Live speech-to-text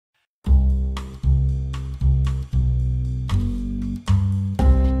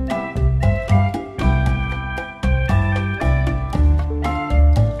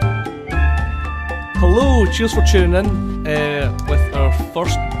cheers for tuning in with our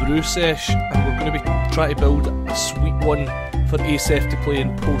first Brew Sesh, and we're going to be trying to build a sweet one for Aseph to play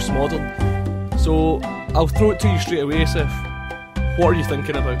in Postmodern. So I'll throw it to you straight away, Aseph. What are you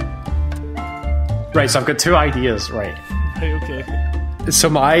thinking about? Right, so I've got two ideas, right? Right, okay. So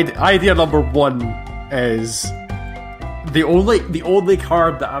my idea number one is the only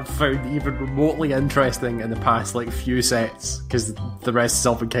card that I've found even remotely interesting in the past like few sets, because the rest has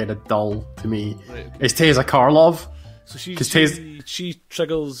all been kind of dull to me, right, okay, is Teysa Karlov. So she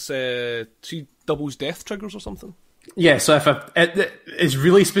triggers, she doubles death triggers or something? Yeah, so if it's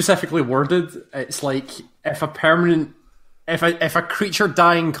really specifically worded, it's like if a creature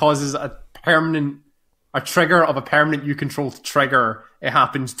dying causes a trigger of a permanent you control to trigger, it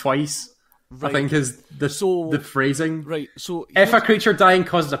happens twice. Right. I think is the phrasing. Right. So if a creature dying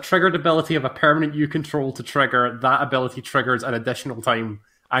causes a triggered ability of a permanent you control to trigger, that ability triggers an additional time,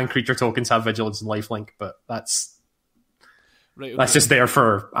 and creature tokens have vigilance and lifelink. But that's right. Okay. That's just there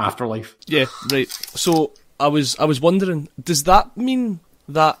for Afterlife. Yeah. Right. So I was wondering, does that mean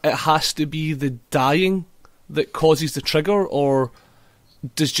that it has to be the dying that causes the trigger, or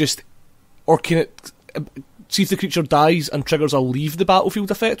can it? See if the creature dies and triggers a leave the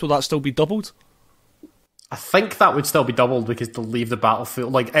battlefield effect, will that still be doubled? I think that would still be doubled because the leave the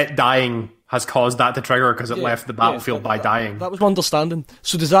battlefield, like it dying has caused that to trigger because it left the battlefield by dying. That was my understanding.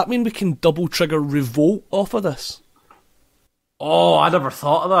 So does that mean we can double trigger Revolt off of this? Oh, I never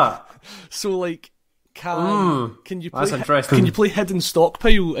thought of that. So like, can you play? That's interesting. Can you play Hidden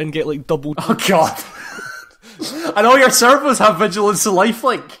Stockpile and get like double? Oh god! And all your servos have vigilance and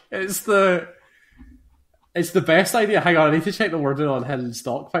lifelink. It's the best idea. Hang on, I need to check the wording on Hidden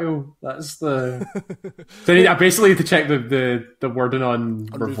Stockpile. That's the. So I basically need to check the wording on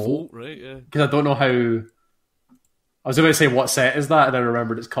Revolt, right? Yeah. Because I don't know how. I was about to say what set is that, and I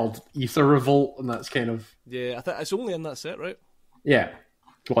remembered it's called Ether Revolt, and that's kind of. Yeah, I think it's only in that set, right? Yeah.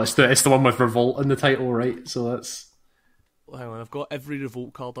 Well, it's the one with Revolt in the title, right? So that's. Hang on, I've got every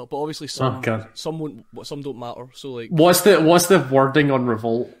Revolt card up, but obviously some don't matter. So like, what's the wording on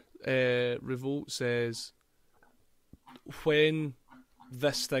Revolt? Revolt says, when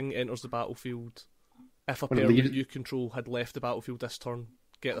this thing enters the battlefield, if a permanent you control had left the battlefield this turn,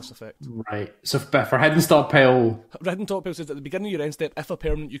 get this effect. Right. So for Hidden Stockpile says at the beginning of your end step, if a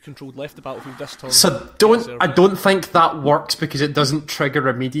permanent you controlled left the battlefield this turn. So I don't think that works because it doesn't trigger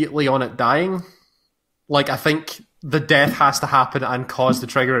immediately on it dying. Like, I think the death has to happen and cause the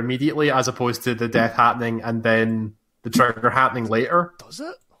trigger immediately, as opposed to the death happening and then the trigger happening later. Does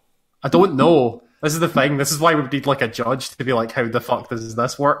it? I don't know. This is the thing. This is why we need like a judge to be like, how the fuck does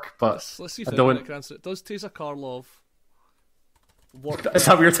this work? But let's see if I can answer it. Does Teysa Karlov work? Is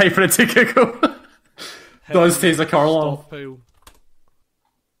that what you're typing into Google? Does Teysa Karlov? Stockpile.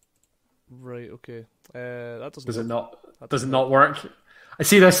 Right. Okay. That doesn't. Does it not? Does it not work? I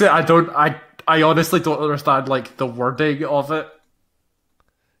see this. I honestly don't understand like the wording of it.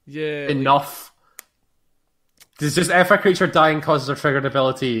 Yeah. Enough. It's just if a creature dying causes a triggered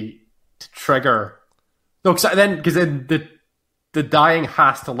ability to trigger. No, because then the dying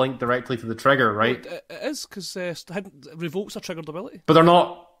has to link directly to the trigger, right? It is, because Revolt's a triggered ability. But they're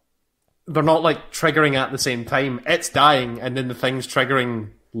not like triggering at the same time. It's dying, and then the thing's triggering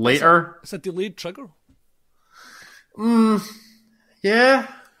later. It's a delayed trigger. Yeah.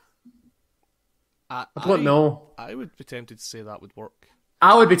 I don't know. I would be tempted to say that would work.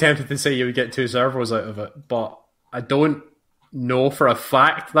 I would be tempted to say you would get 2 servos out of it, but I don't know for a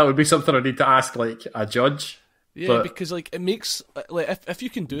fact. That would be something I need to ask like a judge. Yeah, because like it makes like if you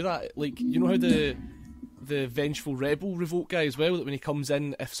can do that, like you know how the Vengeful Rebel Revolt guy as well, that when he comes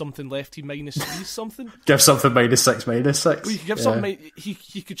in, if something left he -3 something. Give something -6/-6. Well, you could give something.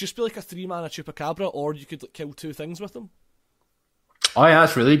 He could just be like a 3-mana Chupacabra, or you could like, kill 2 things with him. Oh yeah,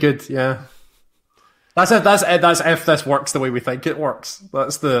 that's really good. Yeah. That's if this works the way we think it works.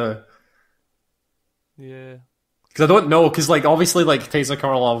 That's the... Yeah. Because I don't know, because like obviously like Teysa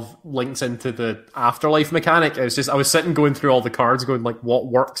Karlov links into the afterlife mechanic. It was just, I was sitting going through all the cards going like what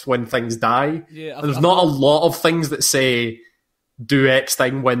works when things die. Yeah. There's not a lot of things that say do X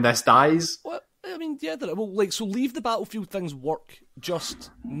thing when this dies. What? I mean, yeah, well, like, so leave the battlefield things work,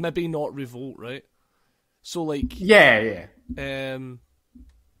 just maybe not Revolt, right? So like... Yeah.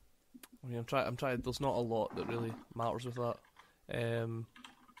 I mean, I'm trying. There's not a lot that really matters with that,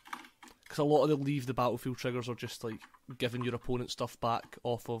 because a lot of the leave the battlefield triggers are just like giving your opponent stuff back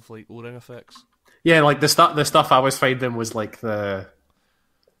off of like O-ring effects. Yeah, like the stuff I was finding was like the.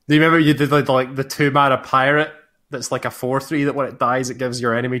 Do you remember you did like the 2-mana pirate that's like a 4/3 that when it dies it gives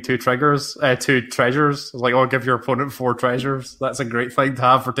your enemy 2 treasures. It's like, oh, give your opponent 4 treasures. That's a great thing to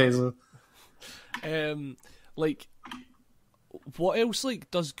have for Teysa. Like, what else like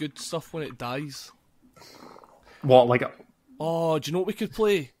does good stuff when it dies? What, like? Oh, do you know what we could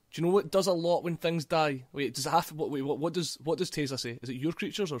play? Do you know what does a lot when things die? Wait, does it have to? Wait, what does Teza say? Is it your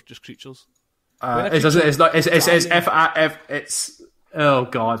creatures or just creatures? It's not. It's. Oh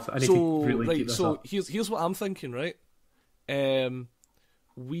God, I need to really keep this up. Here's what I'm thinking, right?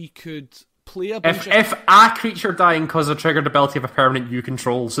 We could play a bunch if a creature dying causes a triggered ability of a permanent you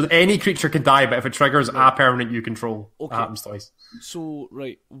control, so any creature can die, but if it triggers a permanent you control, it happens twice. So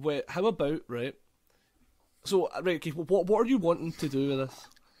right, how about right? So right, okay, what are you wanting to do with this?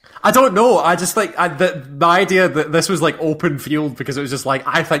 I don't know. I just like the idea that this was like open field because it was just like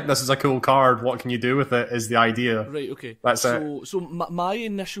I think this is a cool card. What can you do with it? Is the idea? Right. Okay. That's it. So my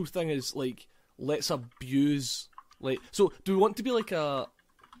initial thing is like let's abuse like. So do we want to be like a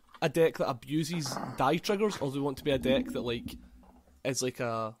deck that abuses die triggers, or do we want to be a deck that like is like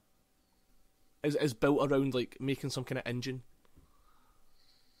is built around like making some kind of engine?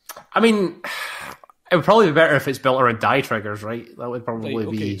 I mean, it would probably be better if it's built around die triggers, right? That would probably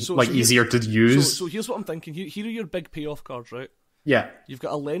be easier to use. So here's what I'm thinking. Here are your big payoff cards, right? Yeah. You've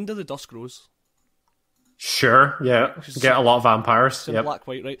got a Lend of the Dusk Rose. Sure, yeah. Get a lot of vampires. Yeah.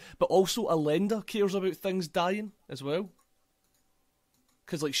 Black-white, right? But also Alenda cares about things dying as well.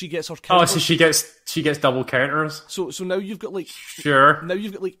 Because like she gets her counters. Oh, so she gets double counters. So now you've got like Now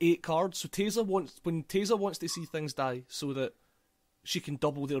you've got like 8 cards. So Teza wants to see things die so that she can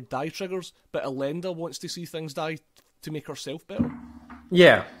double their die triggers, but Alenda wants to see things die to make herself better.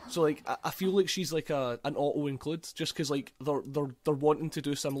 Yeah. So like I feel like she's like an auto include just because like they're wanting to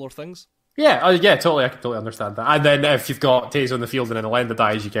do similar things. Yeah, totally. I can totally understand that. And then if you've got Teza in the field and then Alenda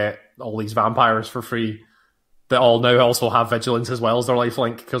dies, you get all these vampires for free that all now also have vigilance as well as their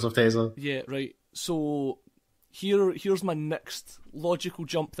lifelink because of Teza. Yeah, right. So here's my next logical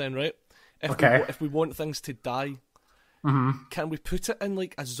jump then, right? If we want things to die. Mm-hmm. Can we put it in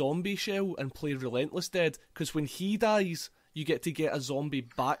like a zombie shell and play Relentless Dead? Because when he dies, you get to get a zombie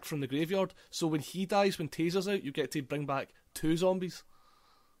back from the graveyard. So when he dies, when Tezer's out, you get to bring back 2 zombies.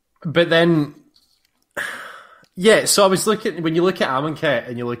 But then, yeah. So I was looking when you look at Amonkhet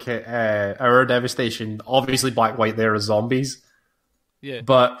and you look at Our Devastation. Obviously, black-white there is zombies. Yeah.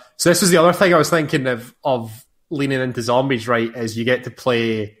 But so this was the other thing I was thinking of leaning into zombies. Right, is you get to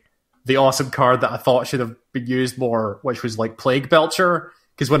play the awesome card that I thought should have been used more, which was like Plague Belcher.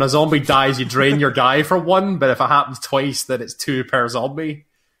 Because when a zombie dies, you drain your guy for 1, but if it happens twice, then it's 2 per zombie.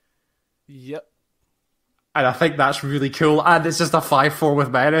 Yep. And I think that's really cool. And it's just a 5/4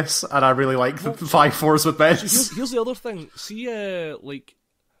 with menace, and I really like the 5/4s with menace. So here's the other thing. See,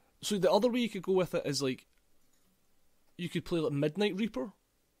 so the other way you could go with it is like, you could play like Midnight Reaper.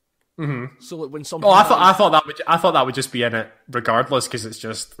 Mm-hmm. So like when something. I thought that would just be in it regardless because it's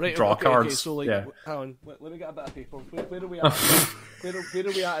just draw cards. Okay, so like, yeah. Hang on, let me get a bit of paper. Where are we at? where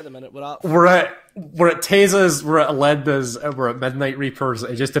are we at the minute? We're at Teza's, we're at Alenda's, and we're at Midnight Reapers.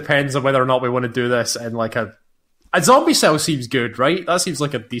 It just depends on whether or not we want to do this in like a zombie cell seems good, right? That seems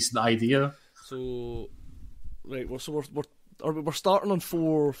like a decent idea. So right, we're starting on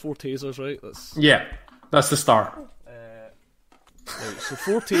four tasers, right? That's the start. Right, so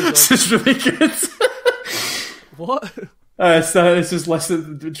 4 tasers. This is really good. What? It's just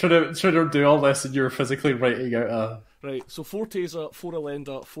listen, trying to do all this, and you're physically writing out. Right, so 4 taser, 4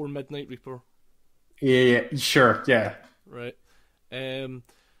 Alenda, 4 Midnight Reaper. Yeah, sure, yeah. Right.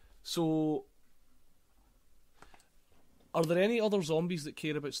 So, are there any other zombies that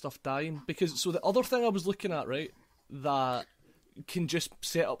care about stuff dying? Because so the other thing I was looking at, right, that can just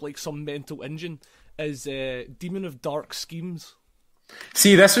set up like some mental engine is Demon of Dark Schemes.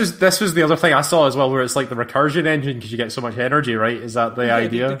 See, this was the other thing I saw as well, where it's like the recursion engine because you get so much energy, right? Is that the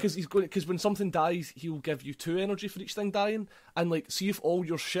idea? Because when something dies, he'll give you 2 energy for each thing dying, and like see if all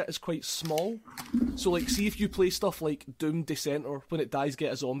your shit is quite small. So like, see if you play stuff like Doomed Dissenter, when it dies,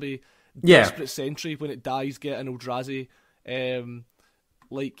 get a zombie. Desperate Sentry, when it dies, get an Eldrazi.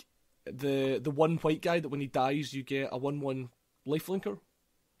 Like the one white guy that when he dies, you get a 1/1 lifelinker.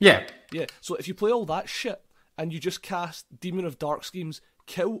 Yeah. Yeah. So if you play all that shit, and you just cast Demon of Dark Schemes,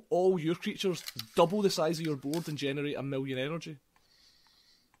 kill all your creatures, double the size of your board, and generate 1 million energy.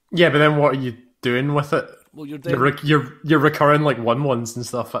 Yeah, but then what are you doing with it? Well, you're recurring like 1/1s and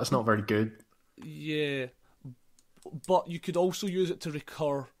stuff. That's not very good. Yeah, but you could also use it to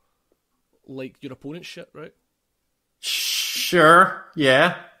recur like your opponent's shit, right? Sure.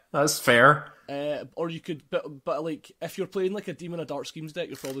 Yeah, that's fair. Or you could, but like if you're playing like a Demon of Dark Schemes deck,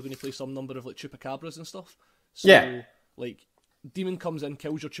 you're probably going to play some number of like Chupacabras and stuff. So, yeah. Like, Demon comes in,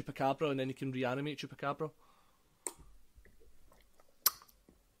 kills your Chupacabra, and then he can reanimate Chupacabra.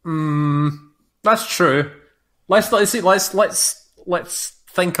 That's true. Let's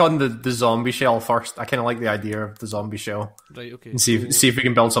think on the zombie shell first. I kind of like the idea of the zombie shell. Right. Okay. And see if we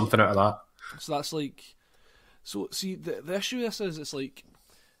can build something out of that. So that's like, so see the issue with this is it's like,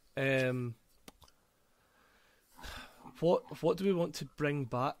 what do we want to bring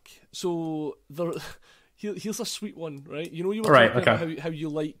back? So here's a sweet one, right? You know you were talking about how you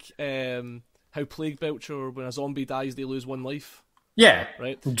like how Plague Belcher, when a zombie dies they lose 1 life. Yeah,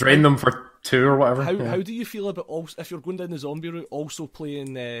 right. Drain them for 2 or whatever. How do you feel about if you're going down the zombie route, also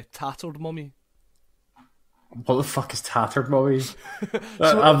playing Tattered Mummy? What the fuck is Tattered Mummy?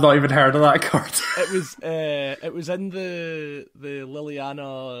 I've not even heard of that card. It was in the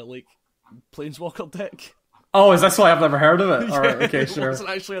Liliana like Planeswalker deck. Oh, is this why I've never heard of it? Yeah, Alright, okay, sure. It wasn't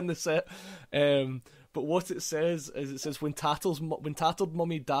actually in the set. But what it says is when Tattered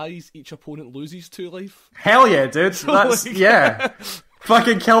Mummy dies, each opponent loses 2 life. Hell yeah, dude. That's yeah.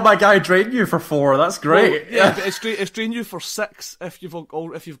 Fucking kill my guy, drain you for 4. That's great. Well, yeah, but it's drain you for 6 if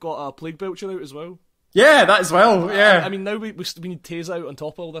you've got a Plague Belcher out as well. Yeah, that as well. Yeah. I mean, now we need Taze out on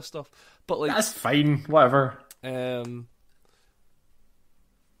top of all this stuff, but like that's fine. Whatever.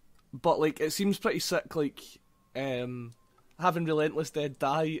 But like it seems pretty sick. Like having Relentless Dead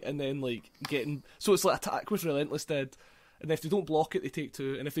die and then like getting, so it's like attack with Relentless Dead, and if they don't block it they take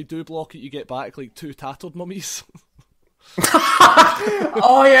 2, and if they do block it you get back like 2 Tattered Mummies.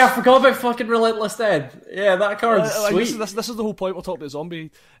 Oh yeah, I forgot about fucking Relentless Dead. Yeah, that card's sweet. This is the whole point. We're talking about zombie.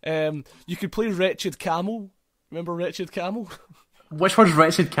 You could play Wretched Camel. Remember Wretched Camel? Which one's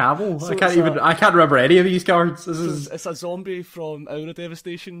Wretched Camel? So I can't remember any of these cards. It's a zombie from Aura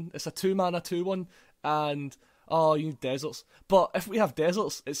Devastation. It's a 2-mana 2/1, and you need deserts. But if we have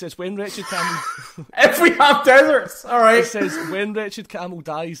deserts, it says when Wretched Camel. If we have deserts, all right. It says when Wretched Camel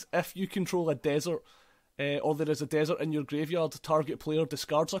dies, if you control a desert. Or there is a desert in your graveyard, target player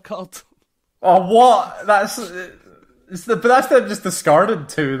discards a card. Oh, what? But that's then just discarded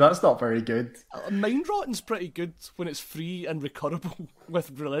too. That's not very good. Mind Rotting's pretty good when it's free and recurable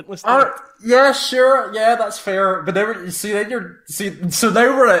with Relentless. Yeah, sure. Yeah, that's fair. But so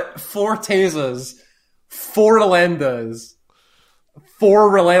now we're at 4 Tazes, 4 Relendas,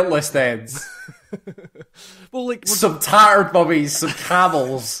 4 Relentless Deads. Well, like some Tattered Mummies, some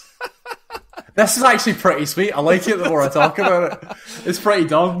Camels. This is actually pretty sweet. I like it the more I talk about it. It's pretty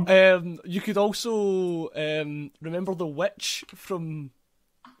dumb. You could also remember the witch from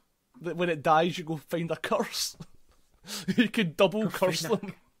when it dies you go find a curse. You could double curse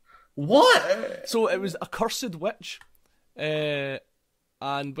them. What? So it was a cursed witch. And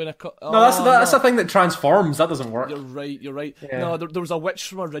when that's a thing that transforms. That doesn't work. You're right. Yeah. No, there was a witch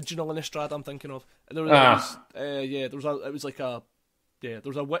from original Innistrad I'm thinking of. There was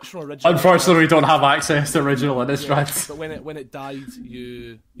a witch from original. Unfortunately, we don't have access to original Innistrad. But when it died,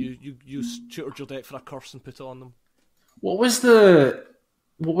 you tutored your deck for a curse and put it on them. What was the?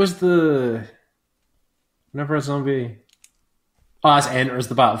 Whenever a zombie, as enters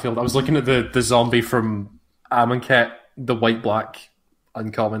the battlefield, I was looking at the zombie from Amonkhet, the white-black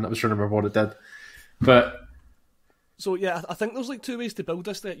uncommon. I was trying to remember what it did, but. So yeah, I think there's like 2 ways to build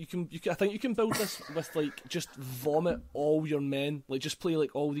this. That I think you can build this with like just vomit all your men, like just play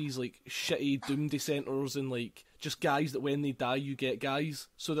like all these like shitty Doom Dissenters and like just guys that when they die you get guys,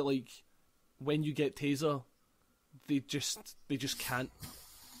 so that like when you get Taser, they just can't.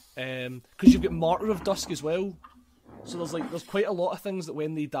 Because you've got Martyr of Dusk as well, so there's quite a lot of things that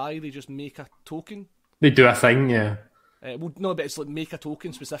when they die they just make a token. They do a thing, yeah. Well, no, but it's like make a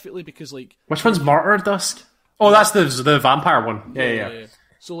token specifically because like which one's Martyr of Dusk? Oh, that's the vampire one. Yeah.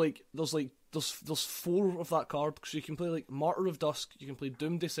 So like, there's 4 of that card. So you can play like Martyr of Dusk. You can play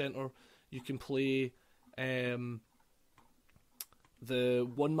Doom Dissenter. You can play the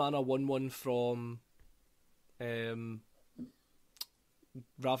 1-mana 1/1 from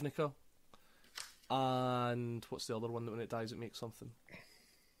Ravnica. And what's the other one that when it dies it makes something?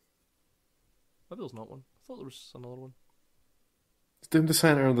 Maybe there's not one. I thought there was another one. Doom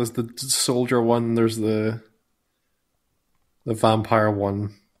Dissenter. There's the soldier one. There's the vampire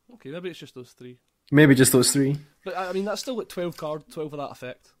one. Okay, maybe it's just those 3. Maybe just those 3. But I mean, that's still like 12 of that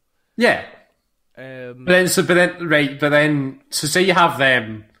effect. Yeah. But then, say you have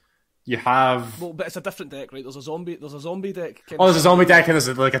them, you have. Well, but it's a different deck, right? There's a zombie deck. There's a zombie deck and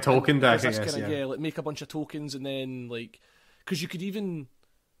there's like a token deck. I guess, like make a bunch of tokens and then like, because you could even,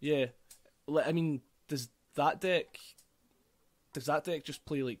 I mean, does that deck just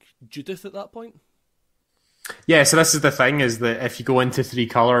play like Judith at that point? Yeah, so this is the thing, is that if you go into 3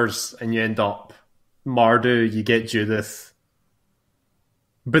 colours and you end up Mardu, you get Judith.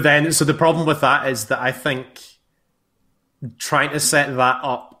 But then, so the problem with that is that I think trying to set that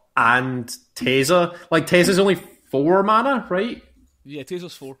up and Taser. Like, Taser's only 4 mana, right? Yeah,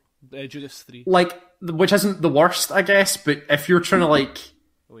 Taser's 4. Judas 3. Like, which isn't the worst, I guess, but if you're trying to, like...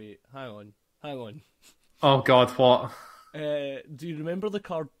 Wait, hang on. Oh god, what? Do you remember the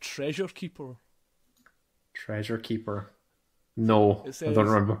card Treasure Keeper? Treasure Keeper. No, It says, I don't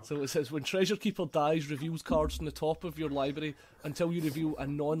remember. So it says, when Treasure Keeper dies, reveals cards from the top of your library until you reveal a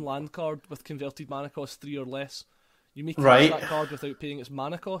non-land card with converted mana cost 3 or less. You may cast that card without paying its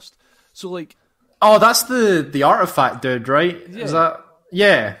mana cost. So, like... Oh, that's the artifact dude, right? Yeah. Is that...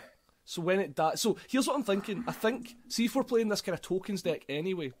 Yeah. So when it dies... So, here's what I'm thinking. I think, see if we're playing this kind of tokens deck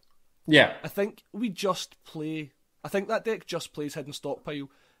anyway, Yeah. I think we just play... I think that deck just plays Hidden Stockpile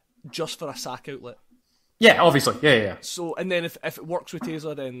just for a sack outlet. Yeah, obviously. Yeah. So, and then if it works with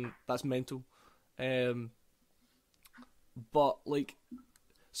Taser, then that's mental. But, like...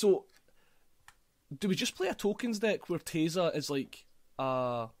 So, do we just play a tokens deck where Taser is, like,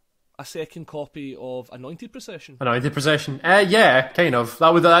 a second copy of Anointed Procession? Anointed Procession? Yeah, kind of.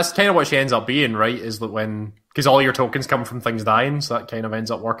 That's kind of what she ends up being, right? Is that when... Because all your tokens come from things dying, so that kind of ends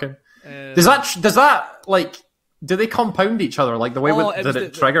up working. Does that, like... Do they compound each other, like the way that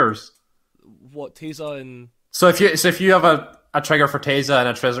it triggers? What, Taser and... So if you have a trigger for Taser and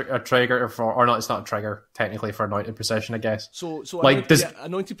a trigger for... Or not, it's not a trigger, technically, for Anointed Procession, I guess. So like,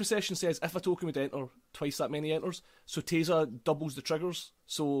 Anointed Procession says if a token would enter, twice that many enters. So Taser doubles the triggers.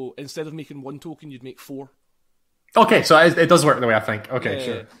 So instead of making 1 token, you'd make 4. Okay, so it does work the way I think.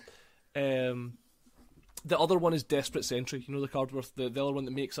 Okay, sure. The other one is Desperate Sentry. You know the card worth the other one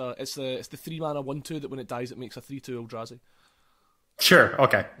that makes it's the 3 mana 1/2 that when it dies it makes a 3/2 Eldrazi. Sure.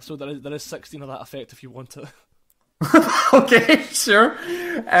 Okay. So there is 16 of that effect if you want it. Okay, sure.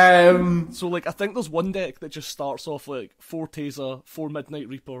 So like I think there's one deck that just starts off like 4 Taser, 4 Midnight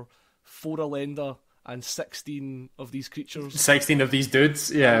Reaper, 4 Alenda, and 16 of these creatures. 16 of these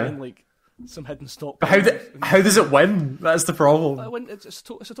dudes. Yeah. And then, like some hidden stock. But how does it win? That's the problem. It's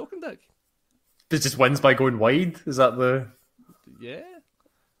a token deck. It just wins by going wide? Is that the... Yeah.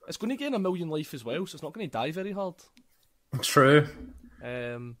 It's going to gain 1 million life as well, so it's not going to die very hard. True.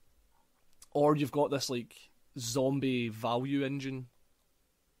 Or you've got this, like, zombie value engine.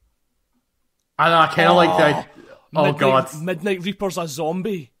 I kind of like that. Oh, God. Midnight Reaper's a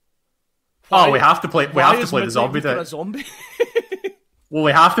zombie. Why? Oh, we have to play the zombie deck. A zombie? Well,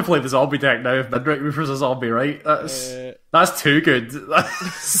 we have to play the zombie deck now if Midnight Reaper's a zombie, right? That's too good.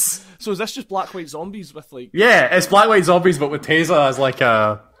 So is this just black-white zombies with, like... Yeah, it's black-white zombies, but with Taser as, like,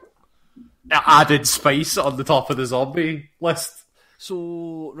 a added spice on the top of the zombie list.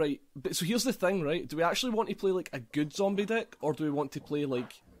 So, right. So here's the thing, right? Do we actually want to play, like, a good zombie deck, or do we want to play,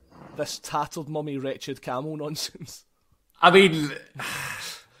 like, this tattered mummy wretched camel nonsense? I mean...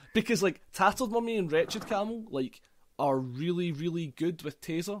 Because, like, tattered mummy and wretched camel, like, are really, really good with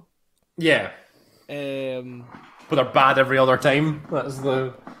Taser. Yeah. But they're bad every other time. That's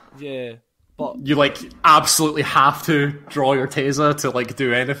the... Yeah, but... You, like, absolutely have to draw your Taser to, like,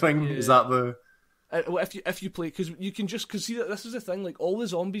 do anything? Yeah. Is that the... Well, if you play... Because you can just... Because, see, this is the thing, like, all the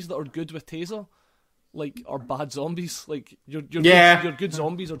zombies that are good with Taser, like, are bad zombies. Like, your good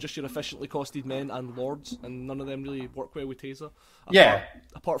zombies are just your efficiently costed men and lords, and none of them really work well with Taser.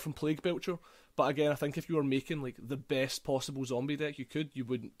 Apart from Plague Belcher. But again, I think if you were making, like, the best possible zombie deck you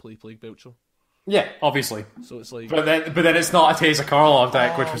wouldn't play Plague Belcher. Yeah, obviously. So it's like... But then it's not a Taser Karlov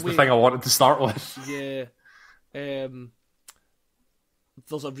deck, which was the thing I wanted to start with. Yeah. There's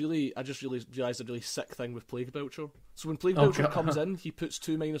I just realised a really sick thing with Plague Belcher. So when Plague Belcher comes in, he puts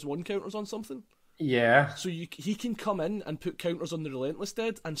 2 -1 counters on something. Yeah. So he can come in and put counters on the Relentless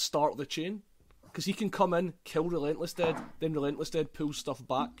Dead and start the chain. Because he can come in, kill Relentless Dead, then Relentless Dead pulls stuff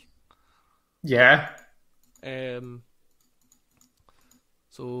back. Yeah.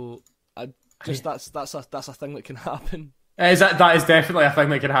 So... that's a thing that can happen. That is definitely a thing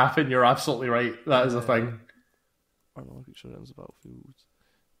that can happen. You're absolutely right. That is a thing. I'm not sure ends the battlefield.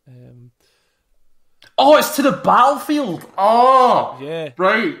 Oh, it's to the battlefield. Oh, yeah,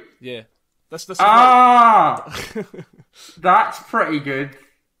 right. Yeah, this is that's pretty good.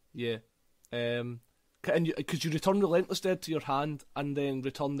 Yeah, because you return Relentless Dead to your hand and then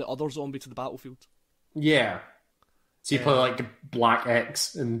return the other zombie to the battlefield. Yeah. So you play like Black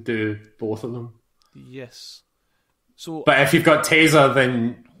X and do both of them. Yes. So, but if you've got Taser,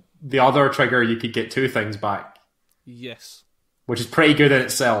 then the other trigger you could get 2 things back. Yes. Which is pretty good in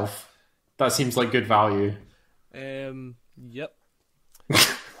itself. That seems like good value. Yep.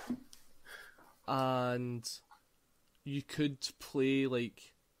 And you could play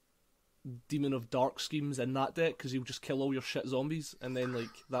like Demon of Dark Schemes in that deck because he'll just kill all your shit zombies, and then like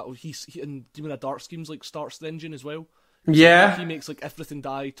and Demon of Dark Schemes like starts the engine as well. Yeah. He makes like everything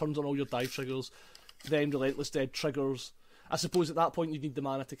die, turns on all your die triggers, then Relentless Dead triggers. I suppose at that point you need the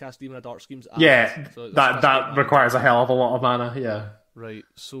mana to cast Demon of Dark Schemes. Yeah, So that requires a hell of a lot of mana, yeah. Right,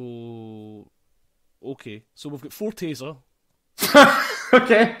 so... Okay, so we've got 4 Taser.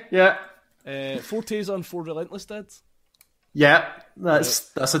 Okay, yeah. 4 Taser and 4 Relentless Dead. Yeah,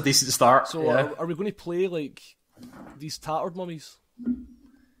 that's a decent start. So yeah. are we going to play like these tattered mummies?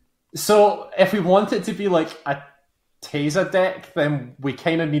 So if we want it to be like a Taser deck, then we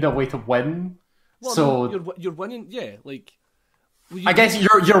kind of need a way to win. Well, so no, you're winning, yeah. Like, I guess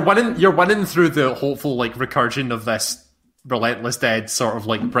you're winning through the hopeful like recursion of this Relentless Dead, sort of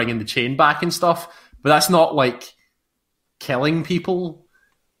like bringing the chain back and stuff. But that's not like killing people.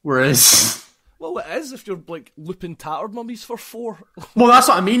 Whereas, well, it is if you're like looping tattered mummies for 4. Well, that's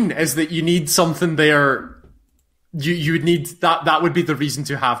what I mean. Is that you need something there. You would need that. That would be the reason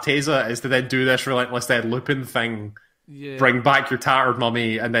to have Taser, is to then do this Relentless Dead looping thing. Yeah. Bring back your tattered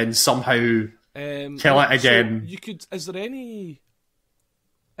mummy, and then somehow kill it again. So you could. Is there any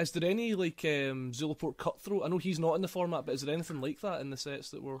like Zulaport Cutthroat? I know he's not in the format, but is there anything like that in the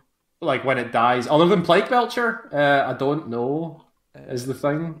sets that were like when it dies, other than Plague Belcher? I don't know. Is the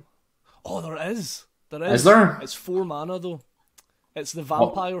thing? Oh, there is. There is. Is there? It's 4 mana though. It's the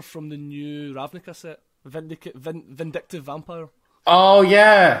vampire from the new Ravnica set. Vindictive Vampire. Oh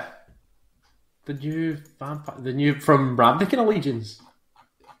yeah, the new vampire, the new from Ravnica Legions.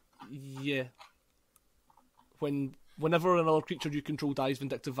 Yeah. Whenever another creature you control dies,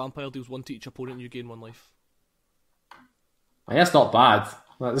 Vindictive Vampire deals 1 to each opponent, and you gain 1 life. I guess not bad.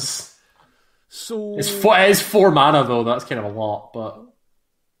 That's so. It is 4 mana though. That's kind of a lot. But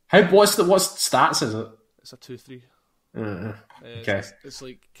what stats is it? It's a 2/3. Okay. It's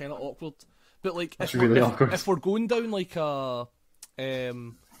like kind of awkward. But like, if we're going down like a,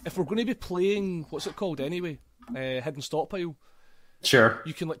 if we're going to be playing, what's it called anyway? Hidden Stockpile. Sure.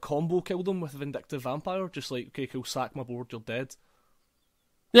 You can like combo kill them with Vindictive Vampire. Just like, okay, cool, sack my board, you're dead.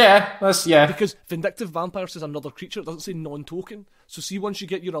 Yeah, yeah. Because Vindictive Vampire says another creature. It doesn't say non-token. So see, once you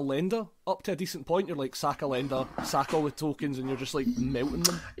get your Alenda up to a decent point, you're like, sack Alenda, sack all the tokens, and you're just like melting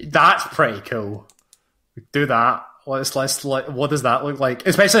them. That's pretty cool. Do that. What does that look like?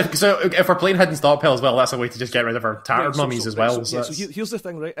 Especially if we're playing Hidden Stockpile as well, that's a way to just get rid of our tattered mummies as well. So here's the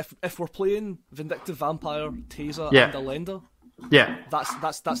thing, right? If we're playing Vindictive Vampire, Taser, and Alenda,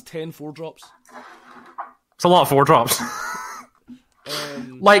 that's 10 4-drops. It's a lot of 4-drops.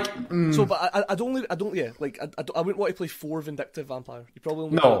 So, but I don't wouldn't want to play 4 Vindictive Vampire. You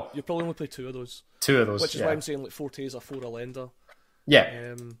probably only play 2 of those. 2 of those, which is why I'm saying like 4 Taser, 4 Alenda.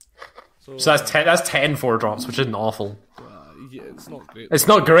 Yeah. So that's 10 4-drops, which isn't awful. Yeah, it's not great. It's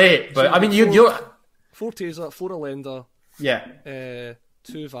not great, but so I mean, 4 Taser, 4 Alenda. Yeah.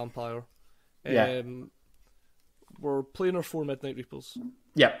 2 Vampire. Yeah. We're playing our 4 Midnight Reapers.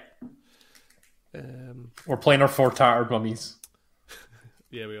 Yeah. We're playing our 4 tattered mummies.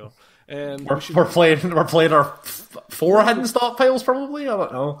 Yeah, we are. We're playing our 4 hidden stockpiles, probably. I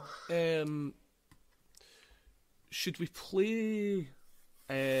don't know. Should we play?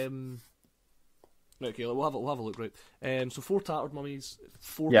 Okay, we'll have a look, right? So 4 tattered mummies,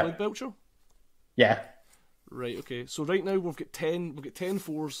 4 Plague Belcher. Yeah. Right. Okay. So right now we've got 10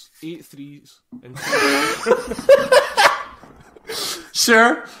 4s, 8 3s, and 2.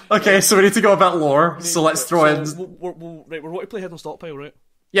 Sure. Okay. So we need to go a bit lower. So let's throw in. We're going to play Hidden Stockpile, right?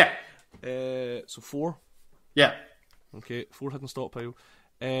 Yeah. So 4. Yeah. Okay. 4 Hidden Stockpile.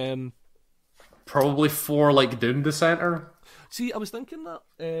 Probably 4 like Doom Dissenter. See, I was thinking that.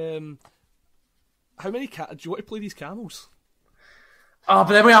 How many do you want to play these camels? Oh,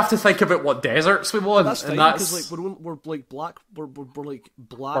 but then we have to think about what deserts we want. That's fine, because like we're like black. We're like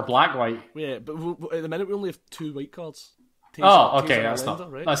black. We're black white. Yeah, but at the minute we only have 2 white cards. Okay, that's not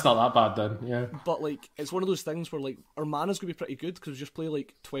that bad then. Yeah. But like, it's one of those things where like our mana's gonna be pretty good because we just play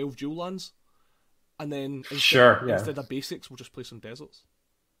like 12 dual lands, and then instead of basics, we'll just play some deserts.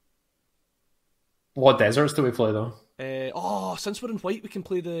 What deserts do we play though? Since we're in white, we can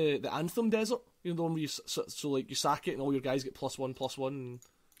play the Anthem Desert. You know, the one where you like you sack it and all your guys get +1/+1. And...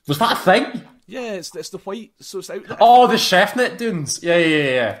 Was that a thing? Yeah, it's the white. So it's out. Oh, the Chefnet dunes.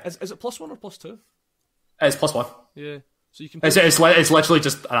 Yeah. Is it +1 or +2? It's +1. Yeah. So you can. It's literally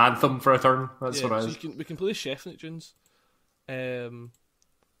just an anthem for a turn. That's what it is. So we can play the Chefnet dunes.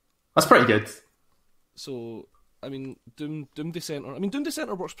 That's pretty good. So I mean, Doom Dissenter. I mean, Doom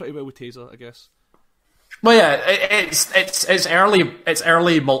Dissenter works pretty well with Taser, I guess. Well, yeah, it's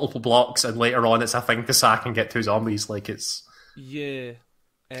early multiple blocks, and later on it's a thing to sack and get 2 zombies. Like it's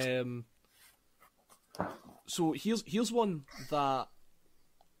So here's one that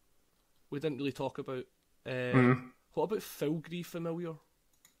we didn't really talk about. What about Filgree Familiar?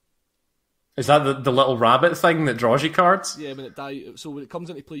 Is that the little rabbit thing that draws you cards? Yeah, when it dies. So when it comes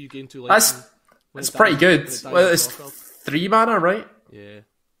into play, you gain 2 life. That's pretty good. Well, it's 3 mana, right? Yeah.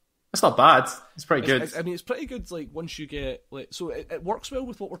 That's not bad. It's pretty good. It's pretty good. Like once you get so it works well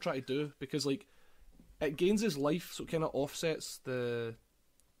with what we're trying to do because like it gains his life, so it kind of offsets the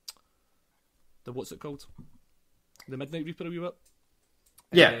what's it called? The Midnight Reaper a wee bit.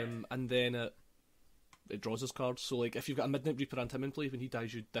 Yeah. And then it draws his cards. So like if you've got a Midnight Reaper and him in play, when he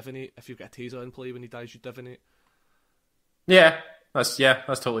dies you divinate. If you've got a Taser in play, when he dies you divinate. Yeah, that's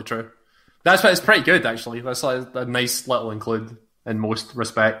totally true. It's pretty good actually. That's like a nice little include in most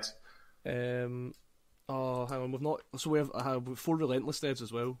respects. Hang on, we've not. So we have 4 Relentless Deads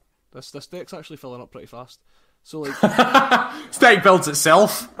as well. This deck's actually filling up pretty fast. So like, this deck builds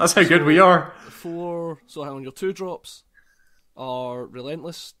itself. That's how good we are. 4. So hang on, your 2 drops are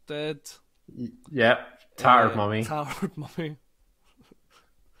Relentless Dead. Yeah, Tattered Mummy. Tattered Mummy.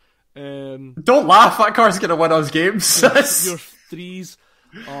 Don't laugh. That card's gonna win us games. Your 3s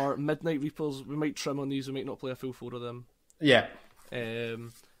are Midnight Reapers. We might trim on these. We might not play a full 4 of them. Yeah.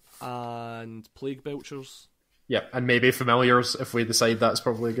 And Plague Belchers. Yeah, and maybe Familiars if we decide that's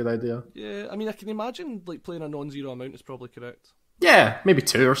probably a good idea. Yeah, I mean, I can imagine like playing a non-zero amount is probably correct. Yeah, maybe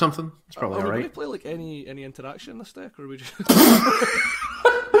 2 or something. It's probably alright. Are we going to play like any interaction in this deck, or are we just?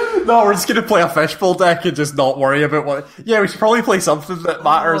 No, we're just gonna play a fishbowl deck and just not worry about what. Yeah, we should probably play something that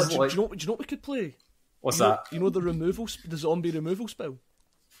matters. Do you know what we could play? What's that? You know the zombie removal spell.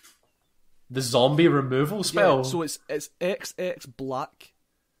 The zombie removal spell. Yeah, so it's XX black.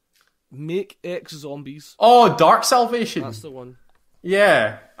 Make X zombies. Oh, Dark Salvation. That's the one.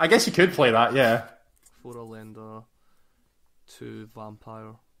 Yeah, I guess you could play that. Yeah. 4 Elenda, 2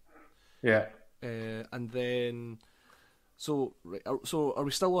 Vampire. Yeah. And then, so are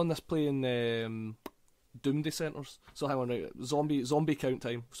we still on this playing Doomsday Centers? So hang on, right? Zombie count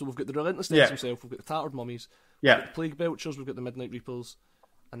time. So we've got the Relentless Deads himself. We've got the Tattered Mummies. Yeah. We've got the Plague Belchers. We've got the Midnight Reapers,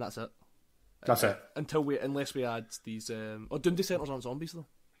 and that's it. That's it. Unless we add these. Doomsday Centers aren't zombies though.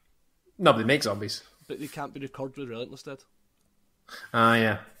 No, they make zombies. But they can't be recorded with Relentless Dead. Ah,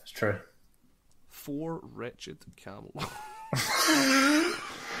 yeah, it's true. 4 Wretched Camel.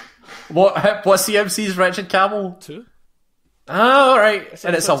 What's CMC's Wretched Camel? 2. Oh, alright.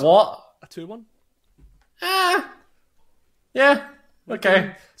 And it's a what? A 2/1. Yeah.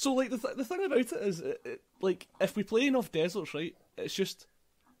 Okay. So, like, the thing about it is, like, if we play enough deserts, right, it's just...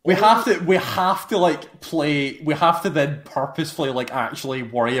 We have to then purposefully, like, actually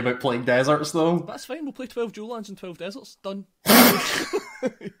worry about playing deserts, though. That's fine, we'll play 12 dual lands and 12 deserts. Done.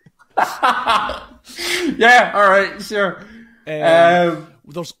 Yeah, alright, sure.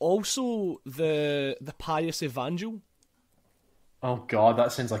 There's also the Pious Evangel. Oh god,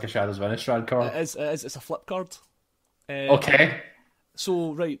 that sounds like a Shadows of Innistard card. It is, it's a flip card. Okay.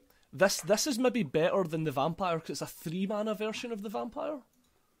 So, right, this is maybe better than the Vampire, because it's a 3 mana version of the Vampire.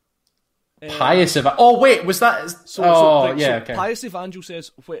 Pious Evangel. Oh wait, was that? Okay. Pious Evangel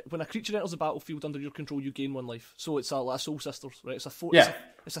says when a creature enters the battlefield under your control, you gain 1 life. So it's a Soul Sisters, right? It's a 4. Yeah.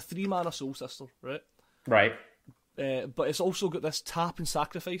 It's a 3 mana Soul Sister, right? Right. But it's also got this tap and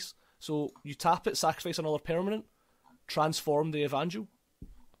sacrifice. So you tap it, sacrifice another permanent, transform the Evangel,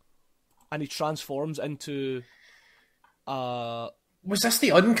 and he transforms into. Was this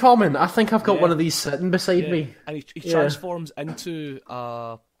the uncommon? I think I've got one of these sitting beside me. And he transforms into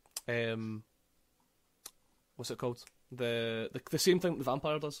what's it called? The same thing the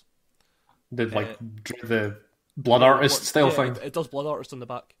Vampire does. The Blood Artist style thing. It does Blood Artist on the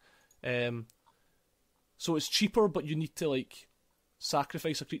back. So it's cheaper, but you need to like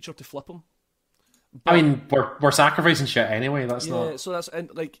sacrifice a creature to flip him. But, I mean, we're sacrificing shit anyway. That's not. Yeah, so that's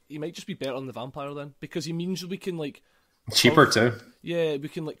like he might just be better than the Vampire then, because he means we can like. Cheaper too. Yeah, we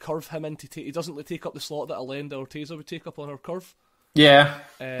can like curve him into. He doesn't like, take up the slot that a Lenda or Taser would take up on our curve. Yeah,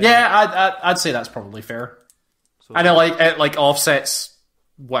 I'd say that's probably fair. So, and it offsets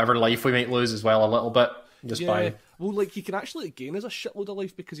whatever life we might lose as well a little bit. By well, like he can actually gain us a shitload of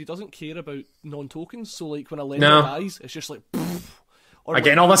life because he doesn't care about non-tokens. So like when a Lenda dies, it's just like. Or I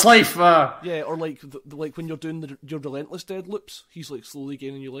gain all this life. Yeah, or like like when you're doing your Relentless Dead loops, he's like slowly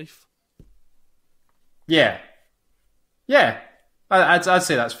gaining your life. Yeah. Yeah, I'd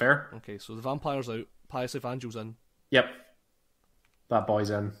say that's fair. Okay, so the Vampire's out. Pious Evangel's in. Yep, that boy's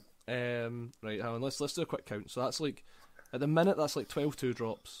in. Right, hang on. Let's do a quick count. So that's like at the minute that's like 12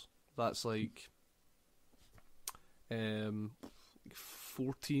 2-drops. That's like 14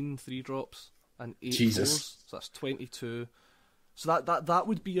 3-drops and 8 4s. So that's 22. So that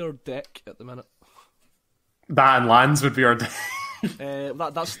would be our deck at the minute. That and lands would be our deck.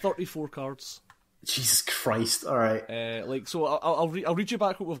 That's 34 cards. Jesus Christ! All right. So I'll read you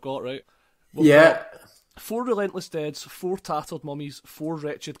back what we've got, right? We've Yeah. got 4 relentless deads, 4 tattered mummies, 4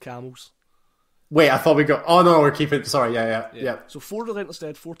 wretched camels. Wait, I thought we got. Oh no, we're keeping. Sorry, yeah. So 4 relentless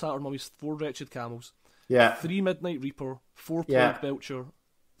dead, 4 tattered mummies, 4 wretched camels. Yeah. 3 midnight reaper, 4 plague Yeah. belcher,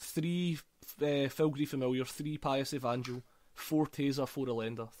 3 Filgry familiar, 3 pious evangel, 4 taser, 4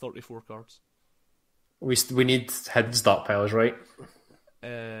 elender, 34 cards. We need hidden stockpiles, right?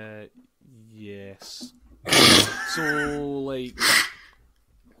 Yes. So, like,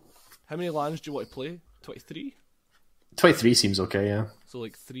 how many lands do you want to play? 23? 23 seems okay, yeah. So,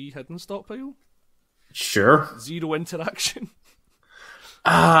 like, 3 hidden stockpile? Sure. 0 interaction?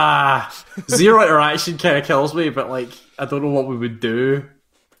 Zero interaction kind of kills me, but like, I don't know what we would do.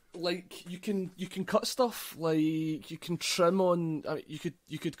 Like, you can cut stuff. Like, you can trim on. I mean,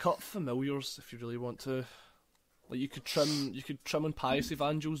 you could cut familiars if you really want to. Like, you could trim on pious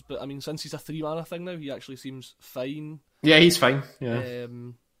evangels, but I mean, since he's a 3 mana thing now, he actually seems fine. Yeah, he's fine. Yeah.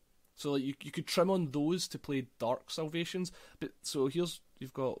 So like, you could trim on those to play dark salvations. But so you've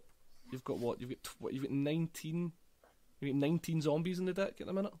got what you've got 19. You get 19 zombies in the deck at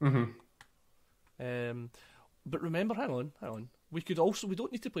the minute. Mm-hmm. But remember, hang on. We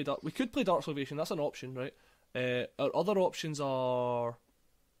don't need to play dark. We could play Dark Salvation. That's an option, right? Our other options are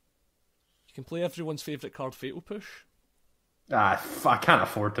you can play everyone's favourite card, Fatal Push. I can't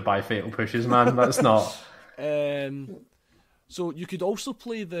afford to buy Fatal Pushes, man. That's not. So you could also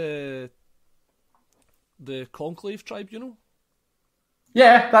play the Conclave Tribunal.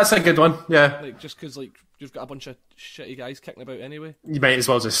 Yeah, that's a good one. Yeah. Like, just because like you've got a bunch of shitty guys kicking about anyway. You might as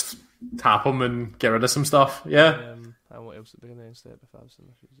well just tap them and get rid of some stuff. Yeah. And what else did they then step if I was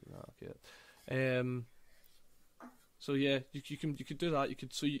okay. So yeah, you could do that.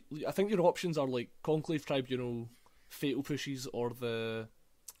 I think your options are like Conclave Tribunal, Fatal Pushes, or the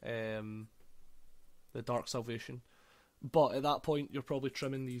Dark Salvation. But at that point, you're probably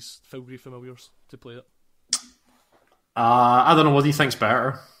trimming these Filgry familiars to play it. I don't know. What do you think's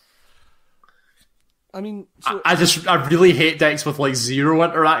better? I mean, so I really hate decks with like 0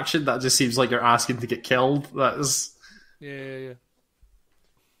 interaction. That just seems like you're asking to get killed. That is. Yeah.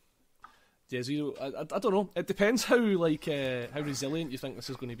 Yeah, 0. I don't know. It depends how resilient you think this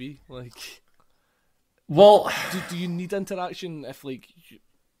is going to be. Like, well, do you need interaction if like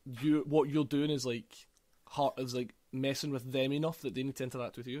what you're doing is like messing with them enough that they need to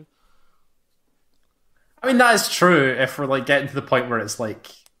interact with you? I mean, that is true if we're like getting to the point where it's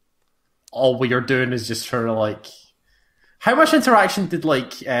like all we are doing is just trying to like. How much interaction did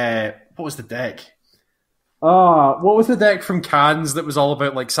like what was the deck? What was the deck from Cans that was all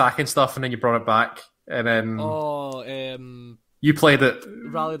about like sacking stuff and then you brought it back and then you played it.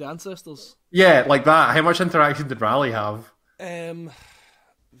 Rally the Ancestors. Yeah, like that. How much interaction did Rally have?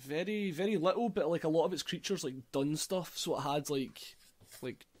 Very, very little, but like a lot of its creatures like done stuff, so it had like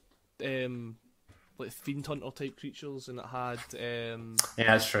Fiend Hunter type creatures, and it had yeah,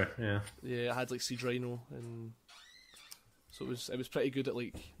 that's true. Yeah, it had like Siege Rhino, and so it was pretty good at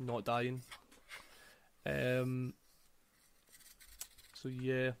like not dying. So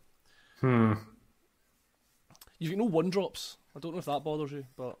yeah. You've got no 1-drops. I don't know if that bothers you,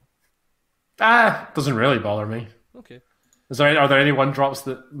 but doesn't really bother me. Okay. Are there any 1-drops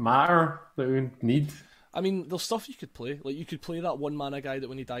that matter that we need? I mean, there's stuff you could play. Like, you could play that 1 mana guy that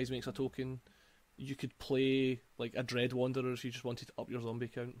when he dies makes a token. You could play like a Dread Wanderer if you just wanted to up your zombie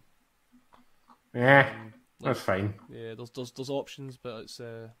count. Yeah, that's fine. Yeah, there's options, but it's.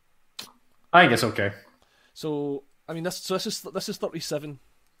 I think it's okay. So I mean, this is 37.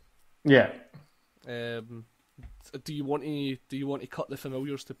 Yeah. Do you want to cut the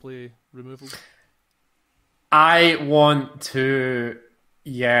familiars to play removal? I want to.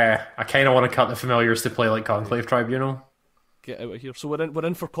 Yeah, I kind of want to cut the familiars to play like Conclave Tribunal. Get out of here. So we're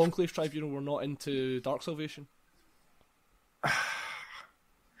in for Conclave Tribunal. We're not into Dark Salvation.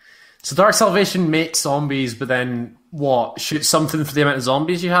 So Dark Salvation makes zombies, but then what? Shoot something for the amount of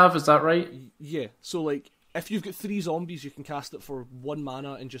zombies you have. Is that right? Yeah. So like, if you've got 3 zombies, you can cast it for 1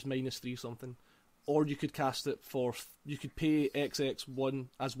 mana and just -3 something. Or you could cast it for. You could pay XX 1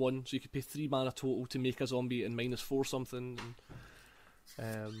 as 1, so you could pay 3 mana total to make a zombie and -4 something.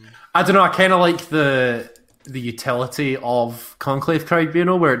 I don't know. I kind of like the utility of Conclave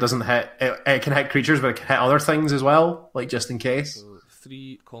Tribunal, where it doesn't hit. It can hit creatures, but it can hit other things as well, like just in case. So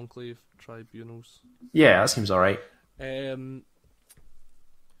 3 Conclave Tribunals. Yeah, that seems alright. Do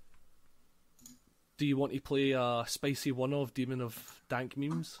you want to play a spicy one-off Demon of Dank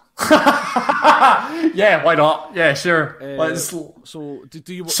Memes? Yeah, why not? Yeah, sure. Let's. So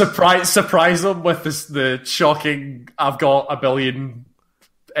do you surprise them with the shocking? I've got a billion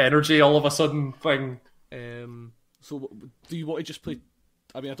energy all of a sudden thing. So do you want to just play?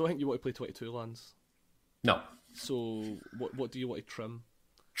 I mean, I don't think you want to play 22 lands. No. So what do you want to trim?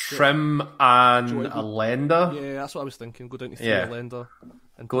 Trim and a lender. Yeah, that's what I was thinking. Go down to 3 lender.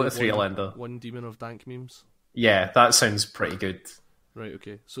 And go to 3 lender. 1 Demon of Dank memes. Yeah, that sounds pretty good. Right,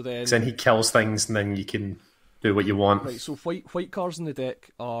 okay. So then he kills things and then you can do what you want. Right, so white cards in the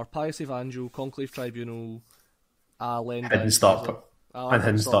deck are Pious Evangel, Conclave Tribunal, Lender, Hidden Stop. And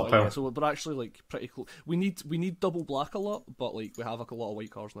Hidden Stockpile. Yeah, so we're actually like pretty close. We need double black a lot, but like we have like a lot of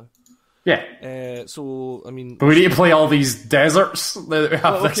white cards now. Yeah. So I mean, but we need to play all these deserts that we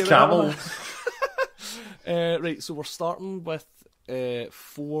have this camel. Right, so we're starting with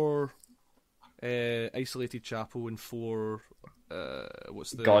 4 Isolated Chapel and 4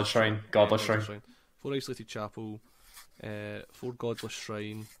 what's the Godless Shrine. 4 Isolated Chapel, 4 Godless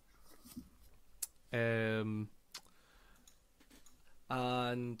Shrine, and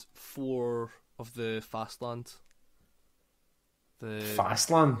 4 of the Fastland.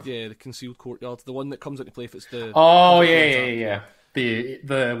 Fastland? Yeah, the Concealed Courtyard. The one that comes into play if it's the... Oh, yeah.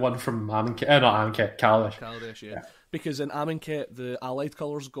 The one from Amonkhet. Not Amonkhet, Kaladesh. Kaladesh, yeah. Because in Amonkhet, the allied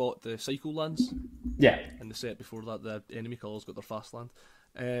colours got the cycle lands. Yeah. And the set before that, the enemy colours got their Fastland.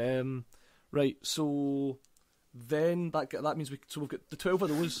 Right, so then that means we've got the 12 of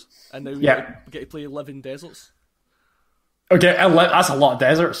those, and now we get to play 11 deserts. Okay, that's a lot of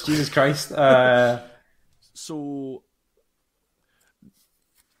deserts. Jesus Christ. So,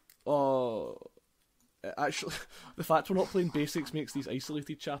 actually, the fact we're not playing basics makes these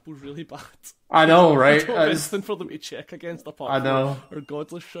isolated chapels really bad. I know, right? There's nothing for them to check against apart from our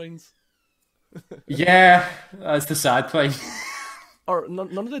godless shrines. Yeah, that's the sad thing. Or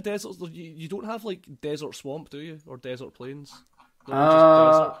none of the deserts. You don't have like desert swamp, do you? Or desert plains? They're all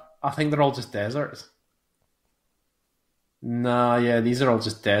just desert. I think they're all just deserts. Nah, yeah, these are all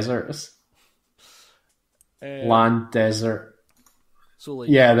just deserts. Land, desert. So like,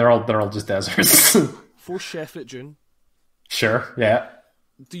 yeah, they're all just deserts. 4 Chef at June. Sure, yeah.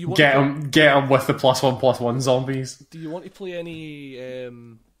 Do you want get them with the +1/+1 zombies? Do you want to play any?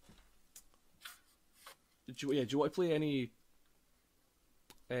 Do you want to play any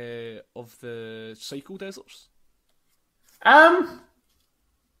of the Psycho Deserts?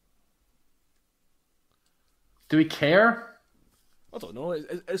 Do we care? I don't know.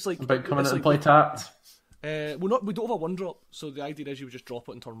 It's like about coming in and play tapped. We don't have a 1-drop, so the idea is you would just drop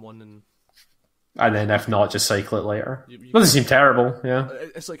it in turn 1 and then if not, just cycle it later. Doesn't seem terrible, yeah.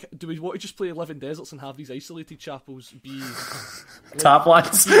 It's like, do we want to just play 11 deserts and have these isolated chapels be tap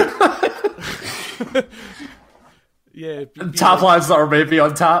lands? Yeah, tap lands that are maybe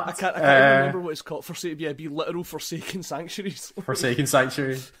on tap. I can't remember what it's called. Be literal Forsaken Sanctuaries. Forsaken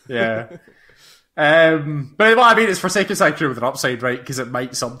Sanctuary, yeah. But I mean, it's Forsaken Sanctuary with an upside, right? Because it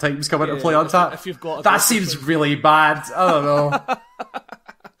might sometimes come into play on tap. If you've got that seems really bad. I don't know.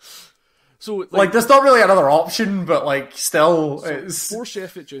 So like, there's not really another option, but like, still, it's 4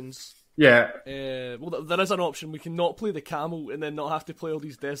 Chef at Junes. Yeah. Well, there is an option. We can not play the camel and then not have to play all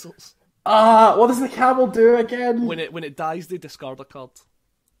these deserts. What does the camel do again? When it dies, they discard a card.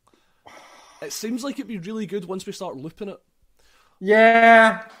 It seems like it'd be really good once we start looping it.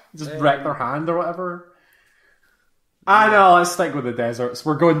 Yeah, just wreck their hand or whatever. I know. Let's stick with the deserts.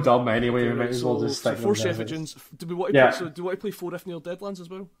 We're going dumb anyway. We might as well just stick with 4 the Chef at deserts. Junes. Do we want to play 4 Ifnir Deadlands as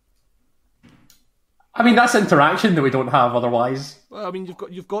well? I mean, that's interaction that we don't have otherwise. Well, I mean,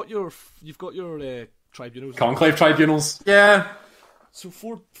 you've got your tribunals. Conclave tribunals. Yeah. So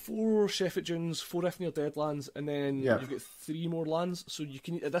 4 Chef at Junes, 4 Ifnir Deadlands, and then you've got 3 more lands. So you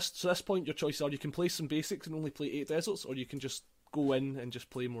can at this point your choices are you can play some basics and only play 8 deserts, or you can just go in and just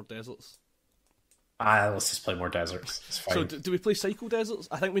play more deserts. Let's just play more deserts. It's fine. So do we play Psycho Deserts?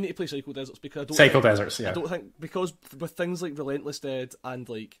 I think we need to play Psycho Deserts because I don't think because with things like Relentless Dead and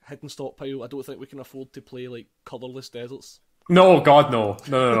like Hidden Stockpile, I don't think we can afford to play like colourless deserts. No, God, no.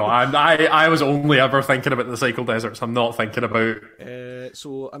 I was only ever thinking about the Cycle Deserts. I'm not thinking about.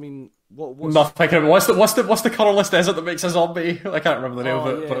 So I mean, not thinking about what's the colourless desert that makes a zombie? I can't remember the name of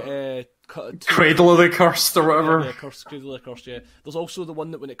it. But Cradle of the Cursed or whatever. Yeah, Cradle of the Cursed. Yeah. There's also the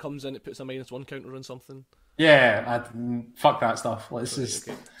one that when it comes in, it puts a -1 counter on something. Yeah, fuck that stuff. Let's just.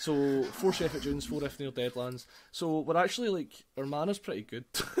 Okay. So 4 Chef at Junes, 4 Ifnir Deadlands. So we're actually like our mana's pretty good.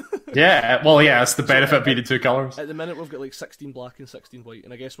 Yeah, well, yeah, it's the benefit of being in 2 colours. At the minute, we've got like 16 black and 16 white,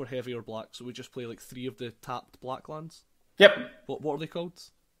 and I guess we're heavier black, so we just play like 3 of the tapped black lands. Yep. What are they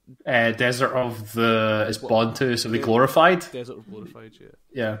called? Desert of the it's Bond 2, so the Glorified. Desert of Glorified, yeah.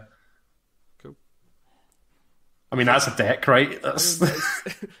 Yeah. Cool. I mean, that's a deck, right? That's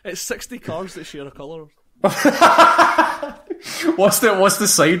it's 60 cards that share a colour. What's the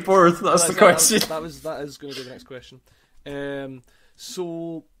sideboard? That's the question. That is going to be the next question.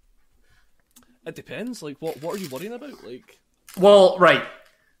 So it depends. Like, what are you worrying about? Like, well, right.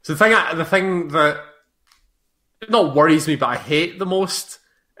 So the thing that not worries me, but I hate the most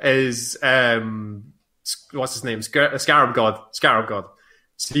is what's his name? Scarab God.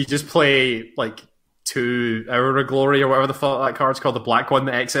 So you just play like 2 Hour of Glory or whatever the fuck that card's called, the black one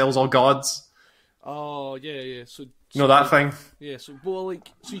that exiles all gods. Oh yeah. So you know that thing? Yeah. So so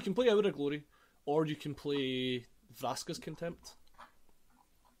you can play Hour of Glory, or you can play Vraska's Contempt.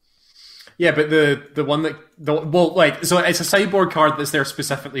 Yeah, but the one that so it's a sideboard card that's there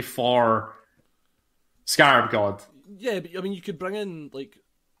specifically for Scarab God. Yeah, but I mean, you could bring in like,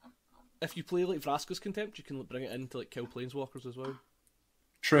 if you play like Vraska's Contempt, you can bring it in to like kill Planeswalkers as well.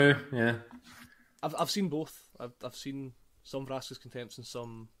 True. Yeah. I've seen both. I've seen some Vraska's Contempts and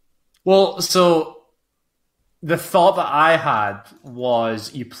some. Well, so the thought that I had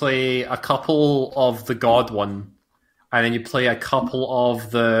was you play a couple of the God one, and then you play a couple of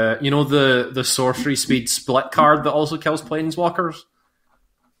the sorcery speed split card that also kills Planeswalkers.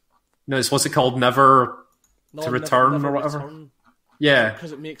 No, it's what's it called? Never to return never or whatever. Return. Yeah,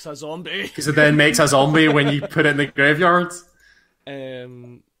 Because it makes a zombie. because it then makes a zombie when you put it in the graveyard.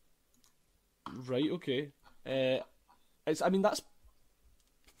 Right. Okay. It's. I mean, that's.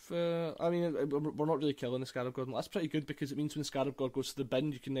 We're not really killing the Scarab God. That's pretty good because it means when the Scarab God goes to the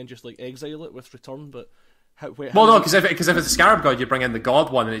bin, you can then just like exile it with return. But because if it's a Scarab God, you bring in the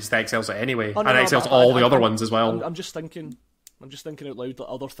God one and it just exiles it anyway, and exiles all the other ones as well. I'm just thinking out loud that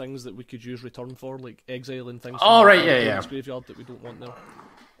other things that we could use return for, like exiling things. Oh right, yeah. Graveyard that we don't want there.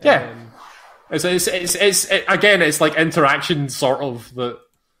 Yeah. It's like interaction sort of the.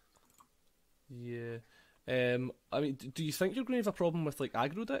 Yeah. I mean, do you think you're going to have a problem with like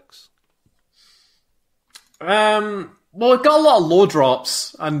aggro decks? Well, we've got a lot of low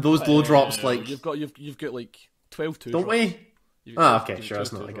drops, and those low drops like you've got like 12 2 don't drops. we? Okay, sure,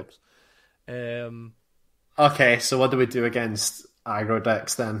 that's not really good. Okay, so what do we do against aggro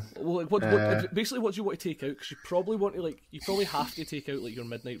decks then? Well, basically, what do you want to take out? Because you probably have to take out like your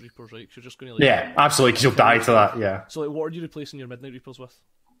Midnight Reapers, right? Because you're just going to yeah, absolutely, because you'll die to that. Yeah. So, like, what are you replacing your Midnight Reapers with?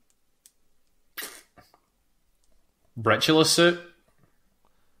 Ritualist Suit.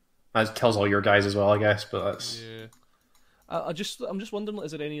 That kills all your guys as well, I guess. But that's I'm just wondering, like,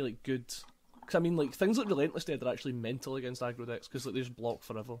 is there any like good? Because I mean, like things like Relentless Dead are actually mental against aggro decks because like they just block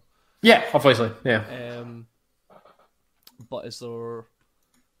forever. Yeah, obviously, yeah. But is there?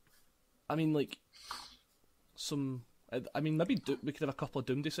 I mean, like some. I mean, maybe we could have a couple of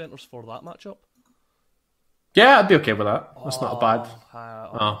Doomsday Centers for that matchup. Yeah, I'd be okay with that. That's not a bad.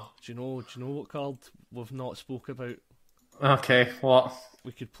 Do you know what card we've not spoke about? Okay, what?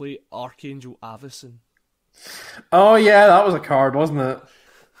 We could play Archangel Avacyn. Oh yeah, that was a card, wasn't it?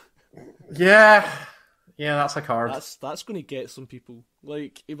 Yeah, that's a card. That's going to get some people.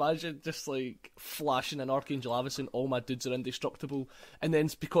 Like, imagine just like flashing an Archangel Avacyn, all my dudes are indestructible, and then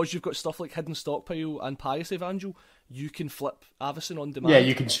because you've got stuff like Hidden Stockpile and Pious Evangel, you can flip Avacyn on demand. Yeah,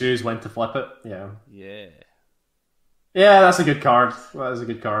 you can choose when to flip it. Yeah. Yeah, that's a good card. That is a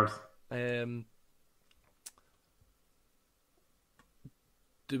good card. Do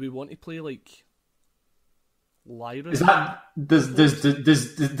we want to play like Lyra? Is that does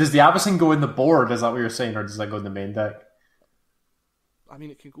the Avacyn go in the board? Is that what you're saying, or does that go in the main deck? I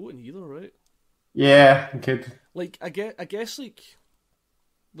mean, it can go in either, right? Yeah, it could. Like, I guess, like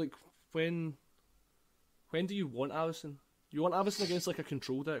when do you want Avacyn? You want Avacyn against like a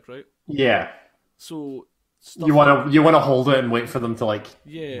control deck, right? Yeah. So you want to hold it and wait for them to like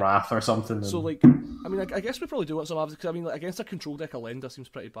yeah. wrath or something. And... So like, I mean, I guess we probably do want some Avacyn because I mean, like, against a control deck, a Lenda seems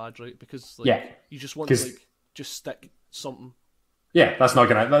pretty bad, right? Because like, you just want to like just stick something. Yeah, that's not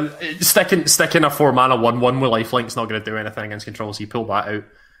gonna sticking a 4-mana 1/1 with lifelink's not gonna do anything against control. So you pull that out,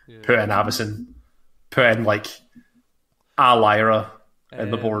 put in Avacyn, put in like a Lyra in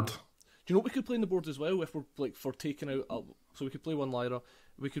the board. Do you know what we could play in the board as well if we're like for taking out? So we could play one Lyra.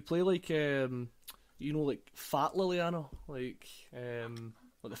 We could play like like Fat Liliana, like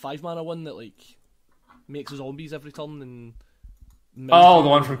the 5-mana one that like makes zombies every turn and. The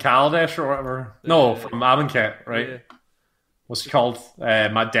one from Kaladesh or whatever. No, from Amonkhet, right? Yeah. What's it called?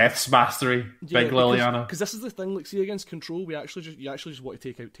 My Death's Mastery, Big Liliana. Because this is the thing, like, see, against control, you actually just want to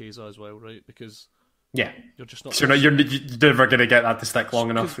take out Teza as well, right? Because you're just not. You're never going to get that to stick long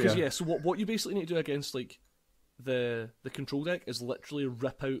enough. So what you basically need to do against like the control deck is literally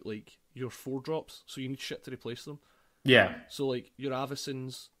rip out like your 4-drops, so you need shit to replace them. Yeah. So like your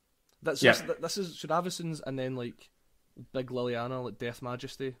Avacyns, this is your Avacyns, and then like Big Liliana, like Death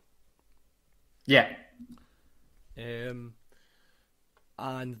Majesty. Yeah.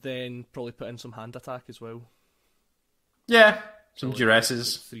 and then probably put in some hand attack as well. Yeah, some So,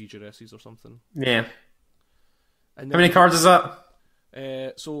 duresses. 3 duresses or something. Yeah. And How many cards is that?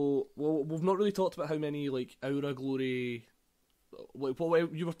 So we've not really talked about how many like Aura Glory. Like,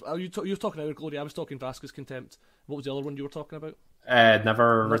 what you were talking Aura Glory. I was talking Vraska's Contempt. What was the other one you were talking about?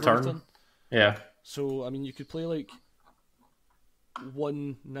 Never return. Yeah. So I mean, you could play like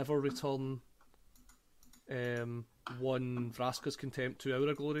 1 Never Return, 1 Vraska's Contempt, 2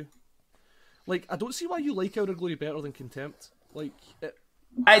 Aura Glory. Like, I don't see why you like Aura Glory better than Contempt. Like,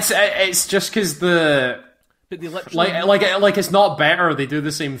 it's just because the. but they literally Like it's not better. They do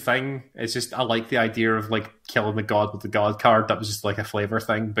the same thing. It's just I like the idea of like killing the god with the god card. That was just like a flavor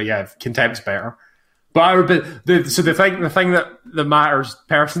thing. But yeah, Contempt's better. But the thing that matters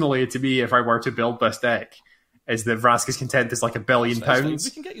personally to me, if I were to build this deck, is that Vraska's Contempt is like £1 billion. We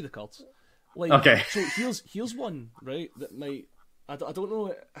can get you the cards. Like, okay. So here's one, right, that might. I don't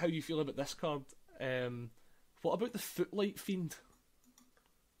know how you feel about this card. What about the Footlight Fiend?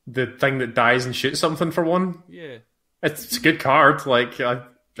 The thing that dies and shoots something for 1? Yeah. It's a good card. Like, I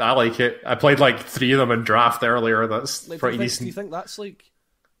like it. I played like 3 of them in draft earlier. That's like, pretty decent. Do you think that's like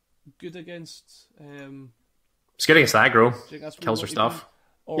good against? It's good against aggro. That's Kills her stuff.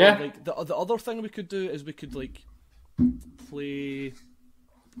 Or yeah. Like the other thing we could do is we could like play.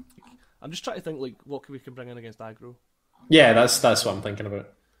 I'm just trying to think like what we can bring in against aggro. Yeah, that's what I'm thinking about.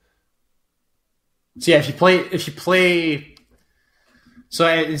 So yeah, if you play, so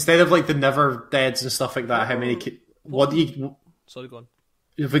instead of like the Never Deads and stuff like that, how many? What do you? Sorry, go on.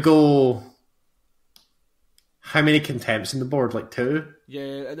 If we go, how many Contempts in the board? Like 2?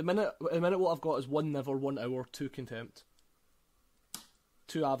 Yeah, at the minute what I've got is 1 Never, 1 Hour, 2 Contempt,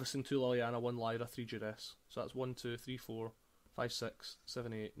 2 Avacyn, 2 Liliana, 1 Lyra, 3 Duress. So that's 1, 2, 3, 4, 5, 6,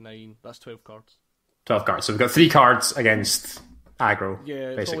 7, 8, 9. That's 12 cards. 12 cards. So we've got 3 cards against aggro.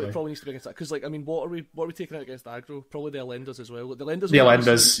 Yeah, basically. probably needs to be against that because, like, I mean, what are we taking out against aggro? Probably the Elendas as well. The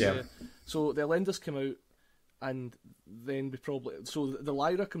Elendas, yeah. So the Elendas come out, and then we probably the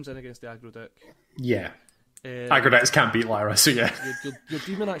Lyra comes in against the aggro deck. Yeah, aggro decks can't beat Lyra, so yeah. Your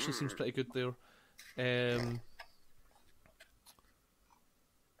demon actually seems pretty good there.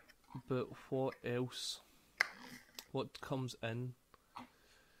 But what else? What comes in?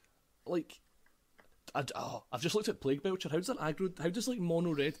 Like. I've just looked at Plague Belcher. How does like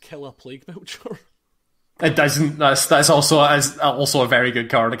mono red kill a Plague Belcher? It doesn't. That's also a very good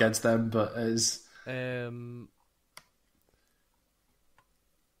card against them, but is. Yeah.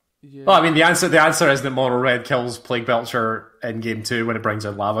 Well, I mean, the answer is that mono red kills Plague Belcher in game 2 when it brings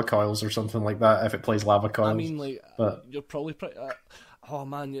in lava coils or something like that. If it plays lava coils, I mean, like, you're probably pretty. Oh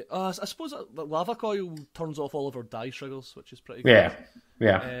man, I suppose the lava coil turns off all of our die triggers, which is pretty good.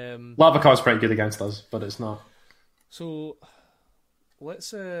 Yeah. Lava coil's pretty good against us, but it's not. So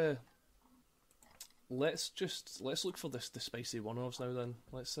let's look for the spicy one-offs now. Then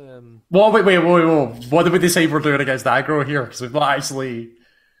let's. Whoa, wait! What did we decide we're doing against aggro here? Because we've not actually.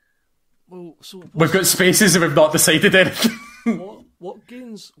 Well, so we've got spaces and we've not decided anything. What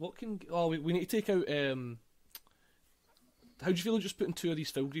gains? What can? Oh, we need to take out. How do you feel like just putting 2 of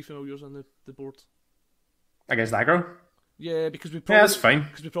these Filgry familiars on the board? Against aggro? Yeah, because we probably that's fine.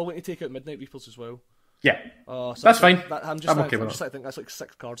 Because we probably need to take out Midnight Reapers as well. Yeah, so that's fine. I'm okay with that. I think that's like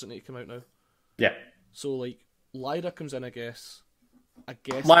 6 cards that need to come out now. Yeah. So like Lyra comes in, I guess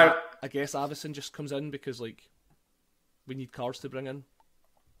Avacyn just comes in because like we need cards to bring in.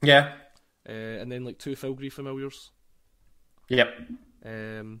 Yeah. And then like 2 Filgry familiars. Yep.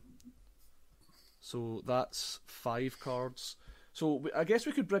 So that's 5 cards. So I guess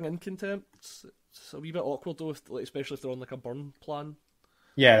we could bring in Contempt. It's a wee bit awkward though, especially if they're on like a burn plan.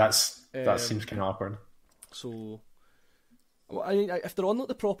 Yeah, that seems kind of awkward. So, I mean, if they're on like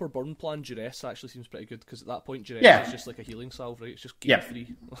the proper burn plan, Duress actually seems pretty good because at that point Duress is just like a healing salve, right? It's just game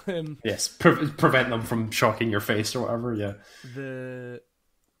free. Yes, prevent them from shocking your face or whatever. Yeah.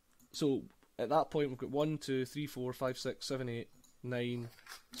 So at that point we've got 1, 2, 3, 4, 5, 6, 7, 8, 9.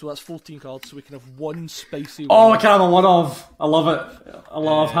 So that's 14 cards. So we can have 1 spicy. Oh, I can have a one-of. I love it. I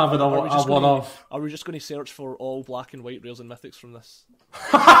love having a one-of. Are we just going to search for all black and white rares and mythics from this?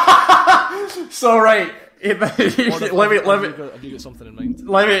 So right, Have you got something in mind?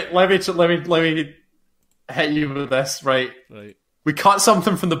 Let me hit you with this. Right. We cut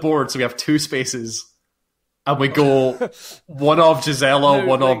something from the board, so we have 2 spaces. And we go one of Gisela,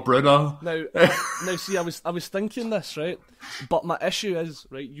 one of Bruno. Now, see, I was thinking this, right? But my issue is,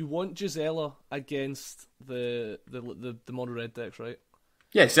 right, you want Gisela against the mono red decks, right?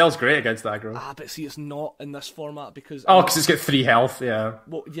 Yeah, Gisela's great against aggro. But see, it's not in this format because it's got 3 health, yeah.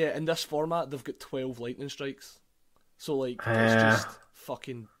 Well, yeah, in this format they've got 12 lightning strikes, so like it's just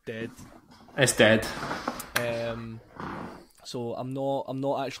fucking dead. It's dead. So I'm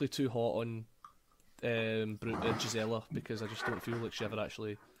not actually too hot on Gisela, because I just don't feel like she ever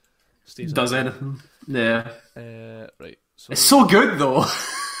actually stays. Does anything? Yeah. Right. So It's so good though.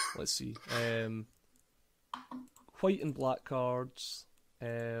 let's see. White and black cards.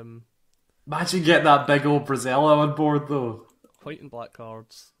 Imagine getting that big old Brazella on board though. White and black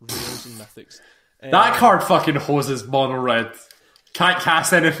cards. Rares and mythics. That card fucking hoses mono red. Can't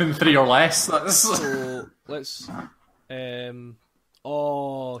cast anything 3 or less. So let's.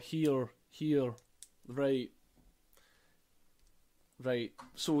 Oh, here. Right.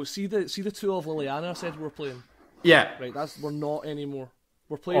 So see the 2 of Liliana I said we were playing. Yeah. Right. We're not anymore.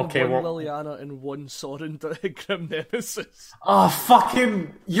 We're playing one Liliana and one Sorin Grim Nemesis. Oh,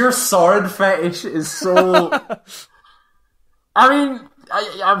 fucking... Your Sorin fetish is so... I mean,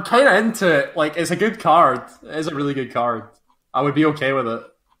 I'm kind of into it. Like, it's a good card. It is a really good card. I would be okay with it.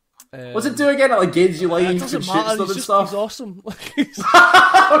 What's it do again? It like gains you life and shoots them and stuff? He's awesome.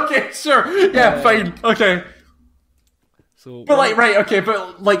 Okay, sure. Yeah, fine. Okay. So, but like, right, okay,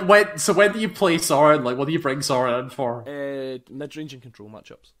 but like, when do you play Sorin? Like, what do you bring Sorin in for? Mid-range and control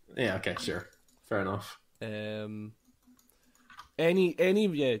matchups. Yeah, okay, sure. Fair enough. Any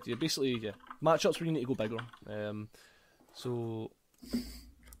basically matchups where you need to go bigger. So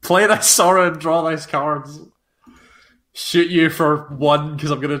play this Sorin, draw nice cards. Shoot you for 1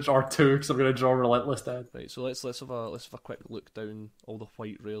 because I'm gonna, or 2 because I'm gonna draw Relentless Dead. Right, so let's have a quick look down all the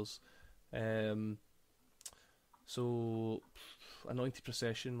white rails. So Anointed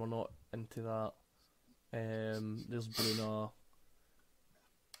Procession, we're not into that. There's Bruna.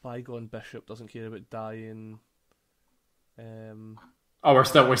 Bygone Bishop doesn't care about dying.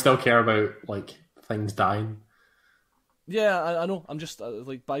 We still care about like things dying. Yeah, I know. I'm just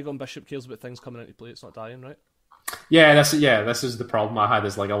like Bygone Bishop cares about things coming into play. It's not dying, right? Yeah, this is the problem I had.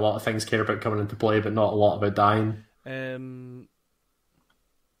 Is like a lot of things care about coming into play, but not a lot about dying.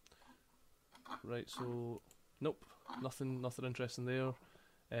 Right. So nope, nothing interesting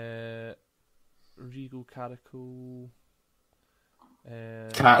there. Regal Caracal.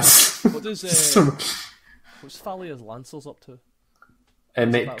 Cats. What does what's Thalia's Lancers up to?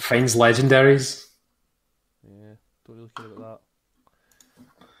 And it finds legendaries. Yeah, don't really care about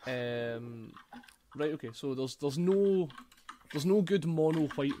that. Right, okay, so there's no good mono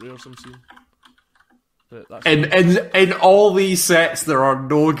white rares I'm seeing. But that's in all these sets there are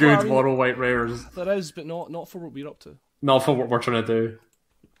no good mono white rares. There is, but not for what we're up to. Not for what we're trying to do.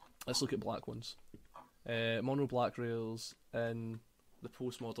 Let's look at black ones. Mono black rails in the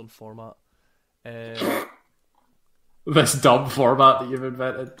postmodern format. This dumb format that you've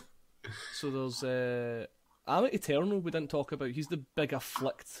invented. So there's Amit Eternal we didn't talk about. He's the big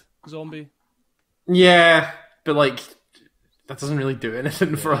afflict zombie. Yeah, but like that doesn't really do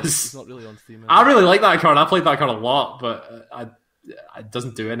anything for us. It's not really on theme. I really like that card. I played that card a lot, but it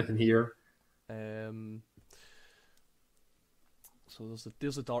doesn't do anything here. So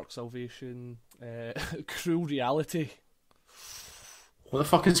there's a Dark Salvation, Cruel Reality. What the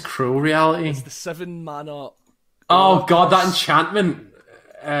fuck is Cruel Reality? It's the 7 mana. Oh god, that enchantment.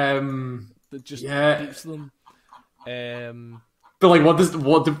 That just beats them. But like,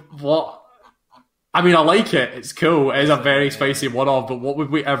 what? I mean, I like it. It's cool. It is a very spicy one-off. But what would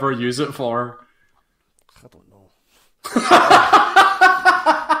we ever use it for? I don't know.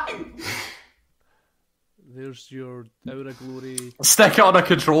 There's your Aura Glory. Stick it on a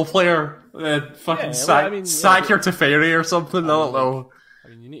control player. Fucking sack your Teferi or something. I don't know. I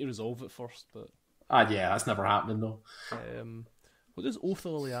mean, you need to resolve it first, but. Yeah, that's never happening though. What does Oath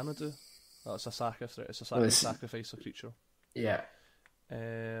of Liliana do? Oh, it's a sacrifice. It's a sacrifice a creature. Yeah.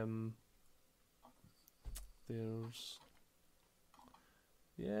 There's.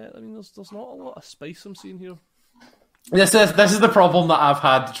 Yeah, I mean, there's not a lot of spice I'm seeing here. This is the problem that I've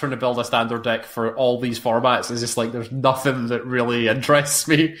had trying to build a standard deck for all these formats. Is just like there's nothing that really interests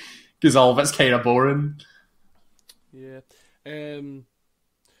me because all of it's kind of boring. Yeah.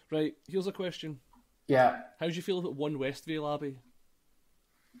 Right. Here's a question. Yeah. How do you feel about one Westvale Abbey?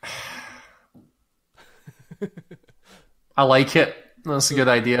 I like it. That's a good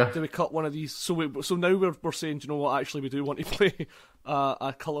idea. Do we cut one of these? So now we're saying, do you know what? Actually, we do want to play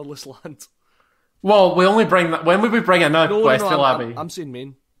a colourless land. Well, we only bring that. When would we bring in a Westvale Abbey? I'm saying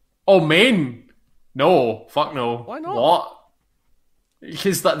main. Oh, main? No, fuck no. Why not? What?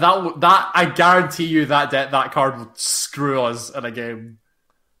 Because that I guarantee you that card would screw us in a game.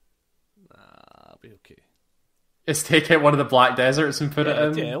 Nah, be okay. Just take out one of the Black Deserts and put it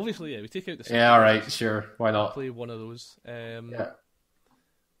in. Yeah, obviously, we take out the. Yeah, all right, sure, why not? Play one of those. Yeah.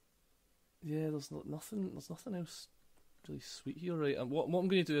 Yeah, there's nothing else really sweet here, right? And what I'm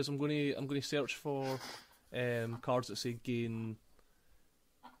going to do is I'm going to search for cards that say gain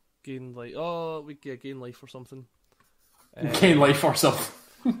life. Oh, we get gain life or something. Gain life or something.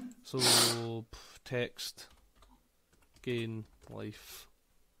 So text gain life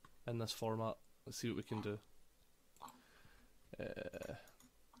in this format. Let's see what we can do.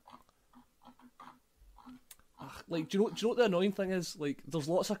 Like, do you know what the annoying thing is? Like, there's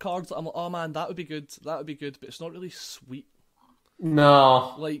lots of cards that I'm like, oh man, that would be good, but it's not really sweet.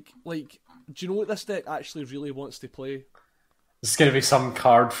 No. Like, do you know what this deck actually really wants to play? It's going to be some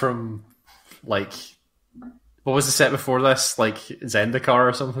card from, like, what was the set before this? Like, Zendikar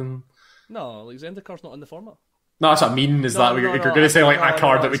or something? No, like, Zendikar's not in the format. No, that's what I mean, is that you're going to say, like, a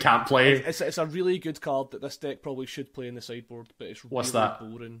card that we can't play? It's a really good card that this deck probably should play in the sideboard, but it's What's really that?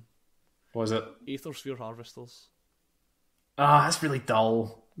 boring. What is it? Aethersphere Harvesters. Ah, that's really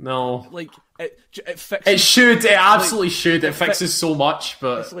dull. No. Like, it fixes... It should, it absolutely should. It fixes so much,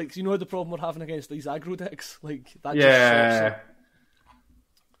 but... It's like, you know the problem we're having against these aggro decks? Like, that yeah. just sorts it.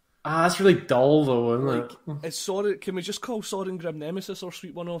 Ah, that's really dull, though, isn't Like, it? it's Sorin... Can we just call Sorin Grim Nemesis or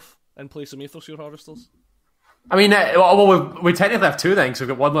Sweet One off and play some Aethersphere Harvesters? I mean, well, we technically have two things. We've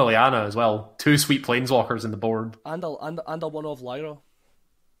got one Liliana as well. Two Sweet Planeswalkers in the board. And a one of Lyra.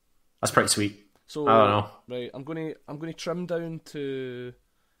 That's pretty sweet. So, I don't know. Right, I'm gonna trim down to...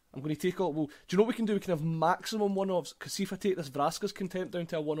 I'm going to take out... Well, do you know what we can do? We can have maximum one-offs. Because see if I take this Vraska's Contempt down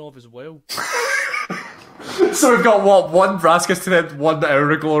to a one-off as well. So we've got, what, one Vraska's Contempt, one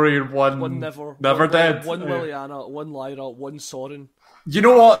Hour of Glory, and one Never Dead? One Liliana, one Lyra, one Sorin. You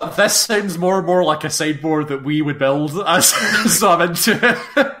know what? This sounds more and more like a sideboard that we would build, so I'm into it.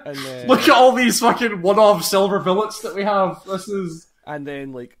 And, look at all these fucking one-off silver billets that we have. This is... And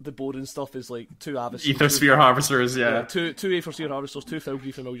then, like, the boring stuff is, like, 2 Avis. Aethersphere Harvesters, yeah. 2 Aethersphere Harvesters, 2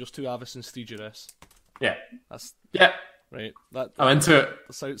 Filgry Familiars, 2 Avisons, 3 Duress. Yeah. That's... Yeah. Right. I'm into it.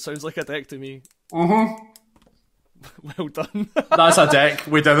 Sounds like a deck to me. Mm-hmm. Well done. That's a deck.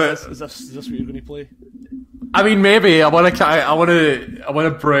 We did it. Is this what you're going to play? I mean, maybe I want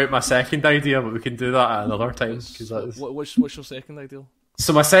to brew out my second idea, but we can do that at another time. What's your second idea?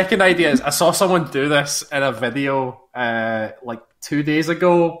 So my second idea is I saw someone do this in a video like 2 days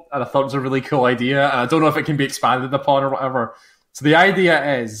ago, and I thought it was a really cool idea. And I don't know if it can be expanded upon or whatever. So the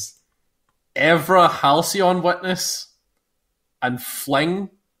idea is Evra Halcyon Witness and Fling.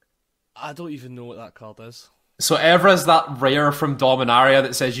 I don't even know what that card is. So Evra is that rare from Dominaria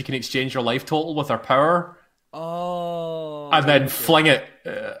that says you can exchange your life total with her power. Oh. And then fling it.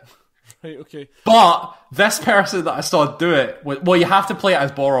 Right, okay. But this person that I saw do it, well, you have to play it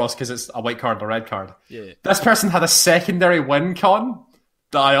as Boros because it's a white card and a red card. Yeah. This person had a secondary win con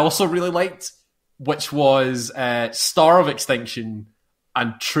that I also really liked, which was Star of Extinction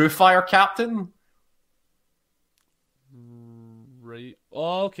and True Fire Captain. Right.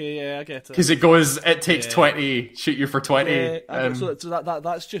 Oh, okay, yeah, I get it. Because it takes 20, shoot you for 20. Yeah, so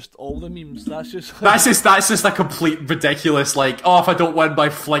that's just all the memes. That's just that's just a complete ridiculous, like, oh, if I don't win by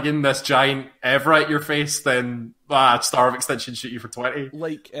flinging this giant Evra at your face, then Star of Extinction shoot you for 20.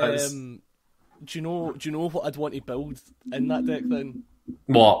 Like, do you know what I'd want to build in that deck then?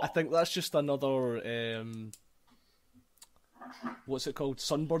 What? I think that's just another what's it called?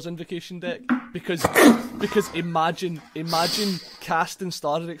 Sunbird's Invocation deck. Because imagine casting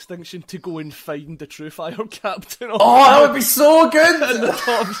Star of Extinction to go and find the True Fire Captain. Oh, that would be so good! In the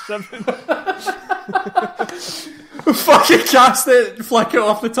top 7. Fucking cast it, flick it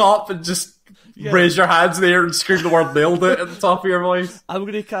off the top, and just raise your hands there and scream the word nailed it at the top of your voice. I'm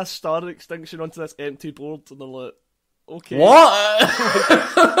going to cast Star of Extinction onto this empty board, and they're like, okay. What?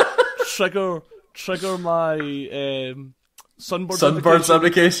 Trigger my Sunbird's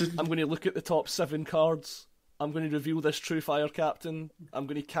Invocation. I'm going to look at the top 7 cards. I'm going to reveal this True Fire Captain. I'm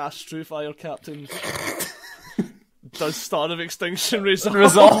going to cast True Fire Captain. Does Star of Extinction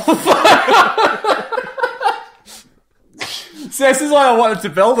resolve? See, this is why I wanted to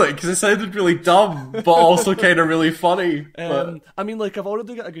build it, because it sounded really dumb, but also kind of really funny. I mean, like, I've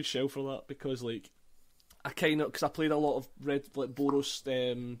already got a good shell for that, because, like, because I played a lot of red, like, Boros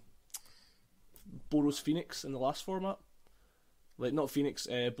Phoenix in the last format. Like, not Phoenix,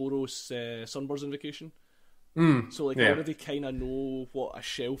 Boros Sunbird's Invocation. So, like, I already kind of know what a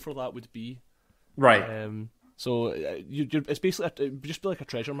shell for that would be. Right. So, it's basically, it'd just be like a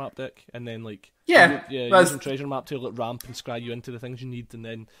treasure map deck, and then, like... using treasure map to, like, ramp and scry you into the things you need, and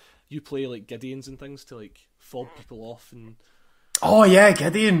then you play, like, Gideons and things to, like, fob people off, and... Oh, yeah,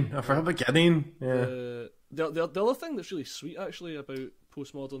 Gideon. I forgot about Gideon. Yeah. The other thing that's really sweet, actually, about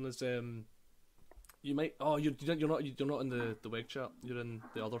Postmodern is, you might... Oh, you're not in the WEG chat. You're in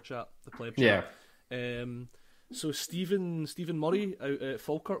the other chat, the pleb chat. Yeah. So Stephen Murray out at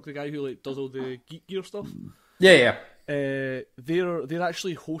Falkirk, the guy who like does all the Geek Gear stuff. Yeah. They're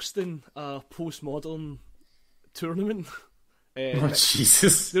actually hosting a postmodern tournament.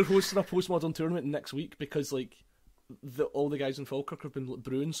 Jesus! They're hosting a postmodern tournament next week because like all the guys in Falkirk have been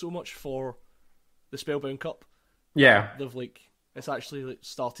brewing so much for the Spellbound Cup. Yeah. They've like it's actually like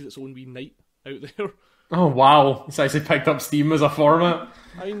started its own wee night out there. Oh wow! It's actually picked up steam as a format.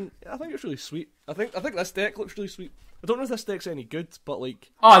 I mean, I think it's really sweet. I think this deck looks really sweet. I don't know if this deck's any good, but like,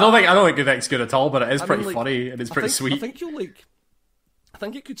 I don't think the deck's good at all. But it is pretty funny and it's pretty sweet. I think you'll like. I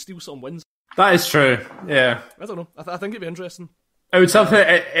think it could steal some wins. That is true. Yeah. I don't know. I think it'd be interesting. It would something.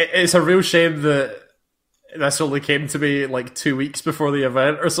 It's a real shame that this only came to me like 2 weeks before the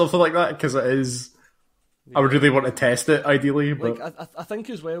event or something like that because it is. Yeah. I would really want to test it, ideally. But like, I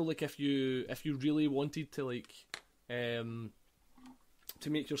think as well, like if you really wanted to like, to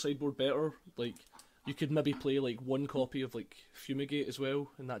make your sideboard better, like you could maybe play like one copy of like Fumigate as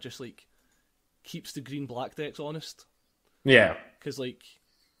well, and that just like keeps the green black decks honest. Yeah, because like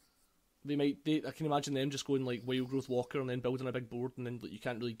I can imagine them just going like Wild Growth Walker and then building a big board, and then like, you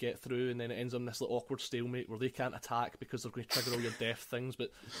can't really get through, and then it ends on this like, awkward stalemate where they can't attack because they're going to trigger all your death things,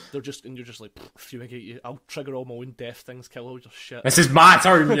 but you're just like Fumigate you. I'll trigger all my own death things, kill all your shit. This is my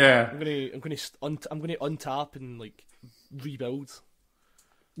turn. Yeah, I'm gonna untap and like rebuild.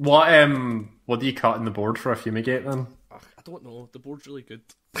 What do you cut in the board for a Fumigate then? I don't know. The board's really good.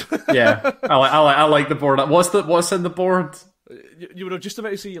 Yeah, I like the board. What's in the board? You were just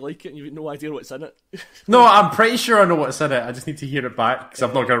about to say you like it and you have no idea what's in it. No, I'm pretty sure I know what's in it. I just need to hear it back because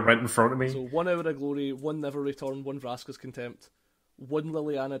I've not got it right in front of me. So 1 Hour of Glory, 1 Never Return, 1 Vraska's Contempt, 1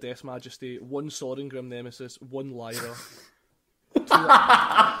 Liliana Death Majesty, 1 Sorin Grim Nemesis, 1 Lyra, 2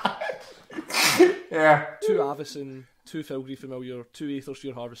 yeah, 2 Avacyn, 2 Filgry Familiar, 2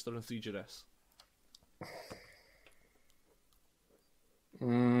 Aethersphere Harvester, and 3 Duress.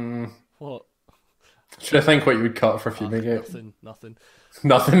 What? Should I think what you would cut for Fumigate? Nothing.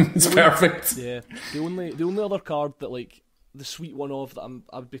 It's perfect. Yeah. The only other card that like the sweet one of that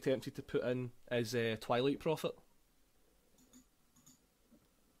I would be tempted to put in is Twilight Prophet.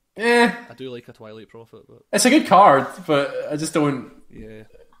 Yeah. I do like a Twilight Prophet, but it's a good card, but I just don't. Yeah.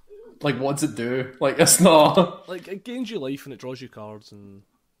 Like, what does it do? Like, it's not. Like, it gains you life and it draws you cards, and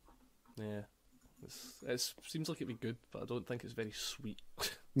yeah, it seems like it'd be good, but I don't think it's very sweet.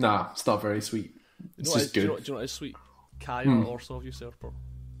 Nah, it's not very sweet. It's just good. Do you know what is sweet? Kaya Orsov Usurper.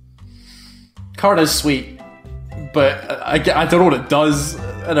 Card is sweet, but I don't know what it does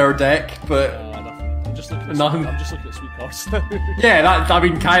in our deck. But nothing. I'm just looking at sweet cards. Yeah,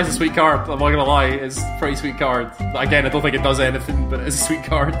 Kaya's a sweet card. I'm not gonna lie, it's a pretty sweet card. Again, I don't think it does anything, but it's a sweet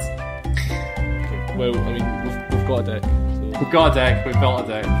card. Okay. Well, I mean, we've got a deck. So. We've got a deck. We've built a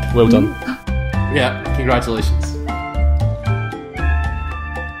deck. Well done. Yeah, congratulations.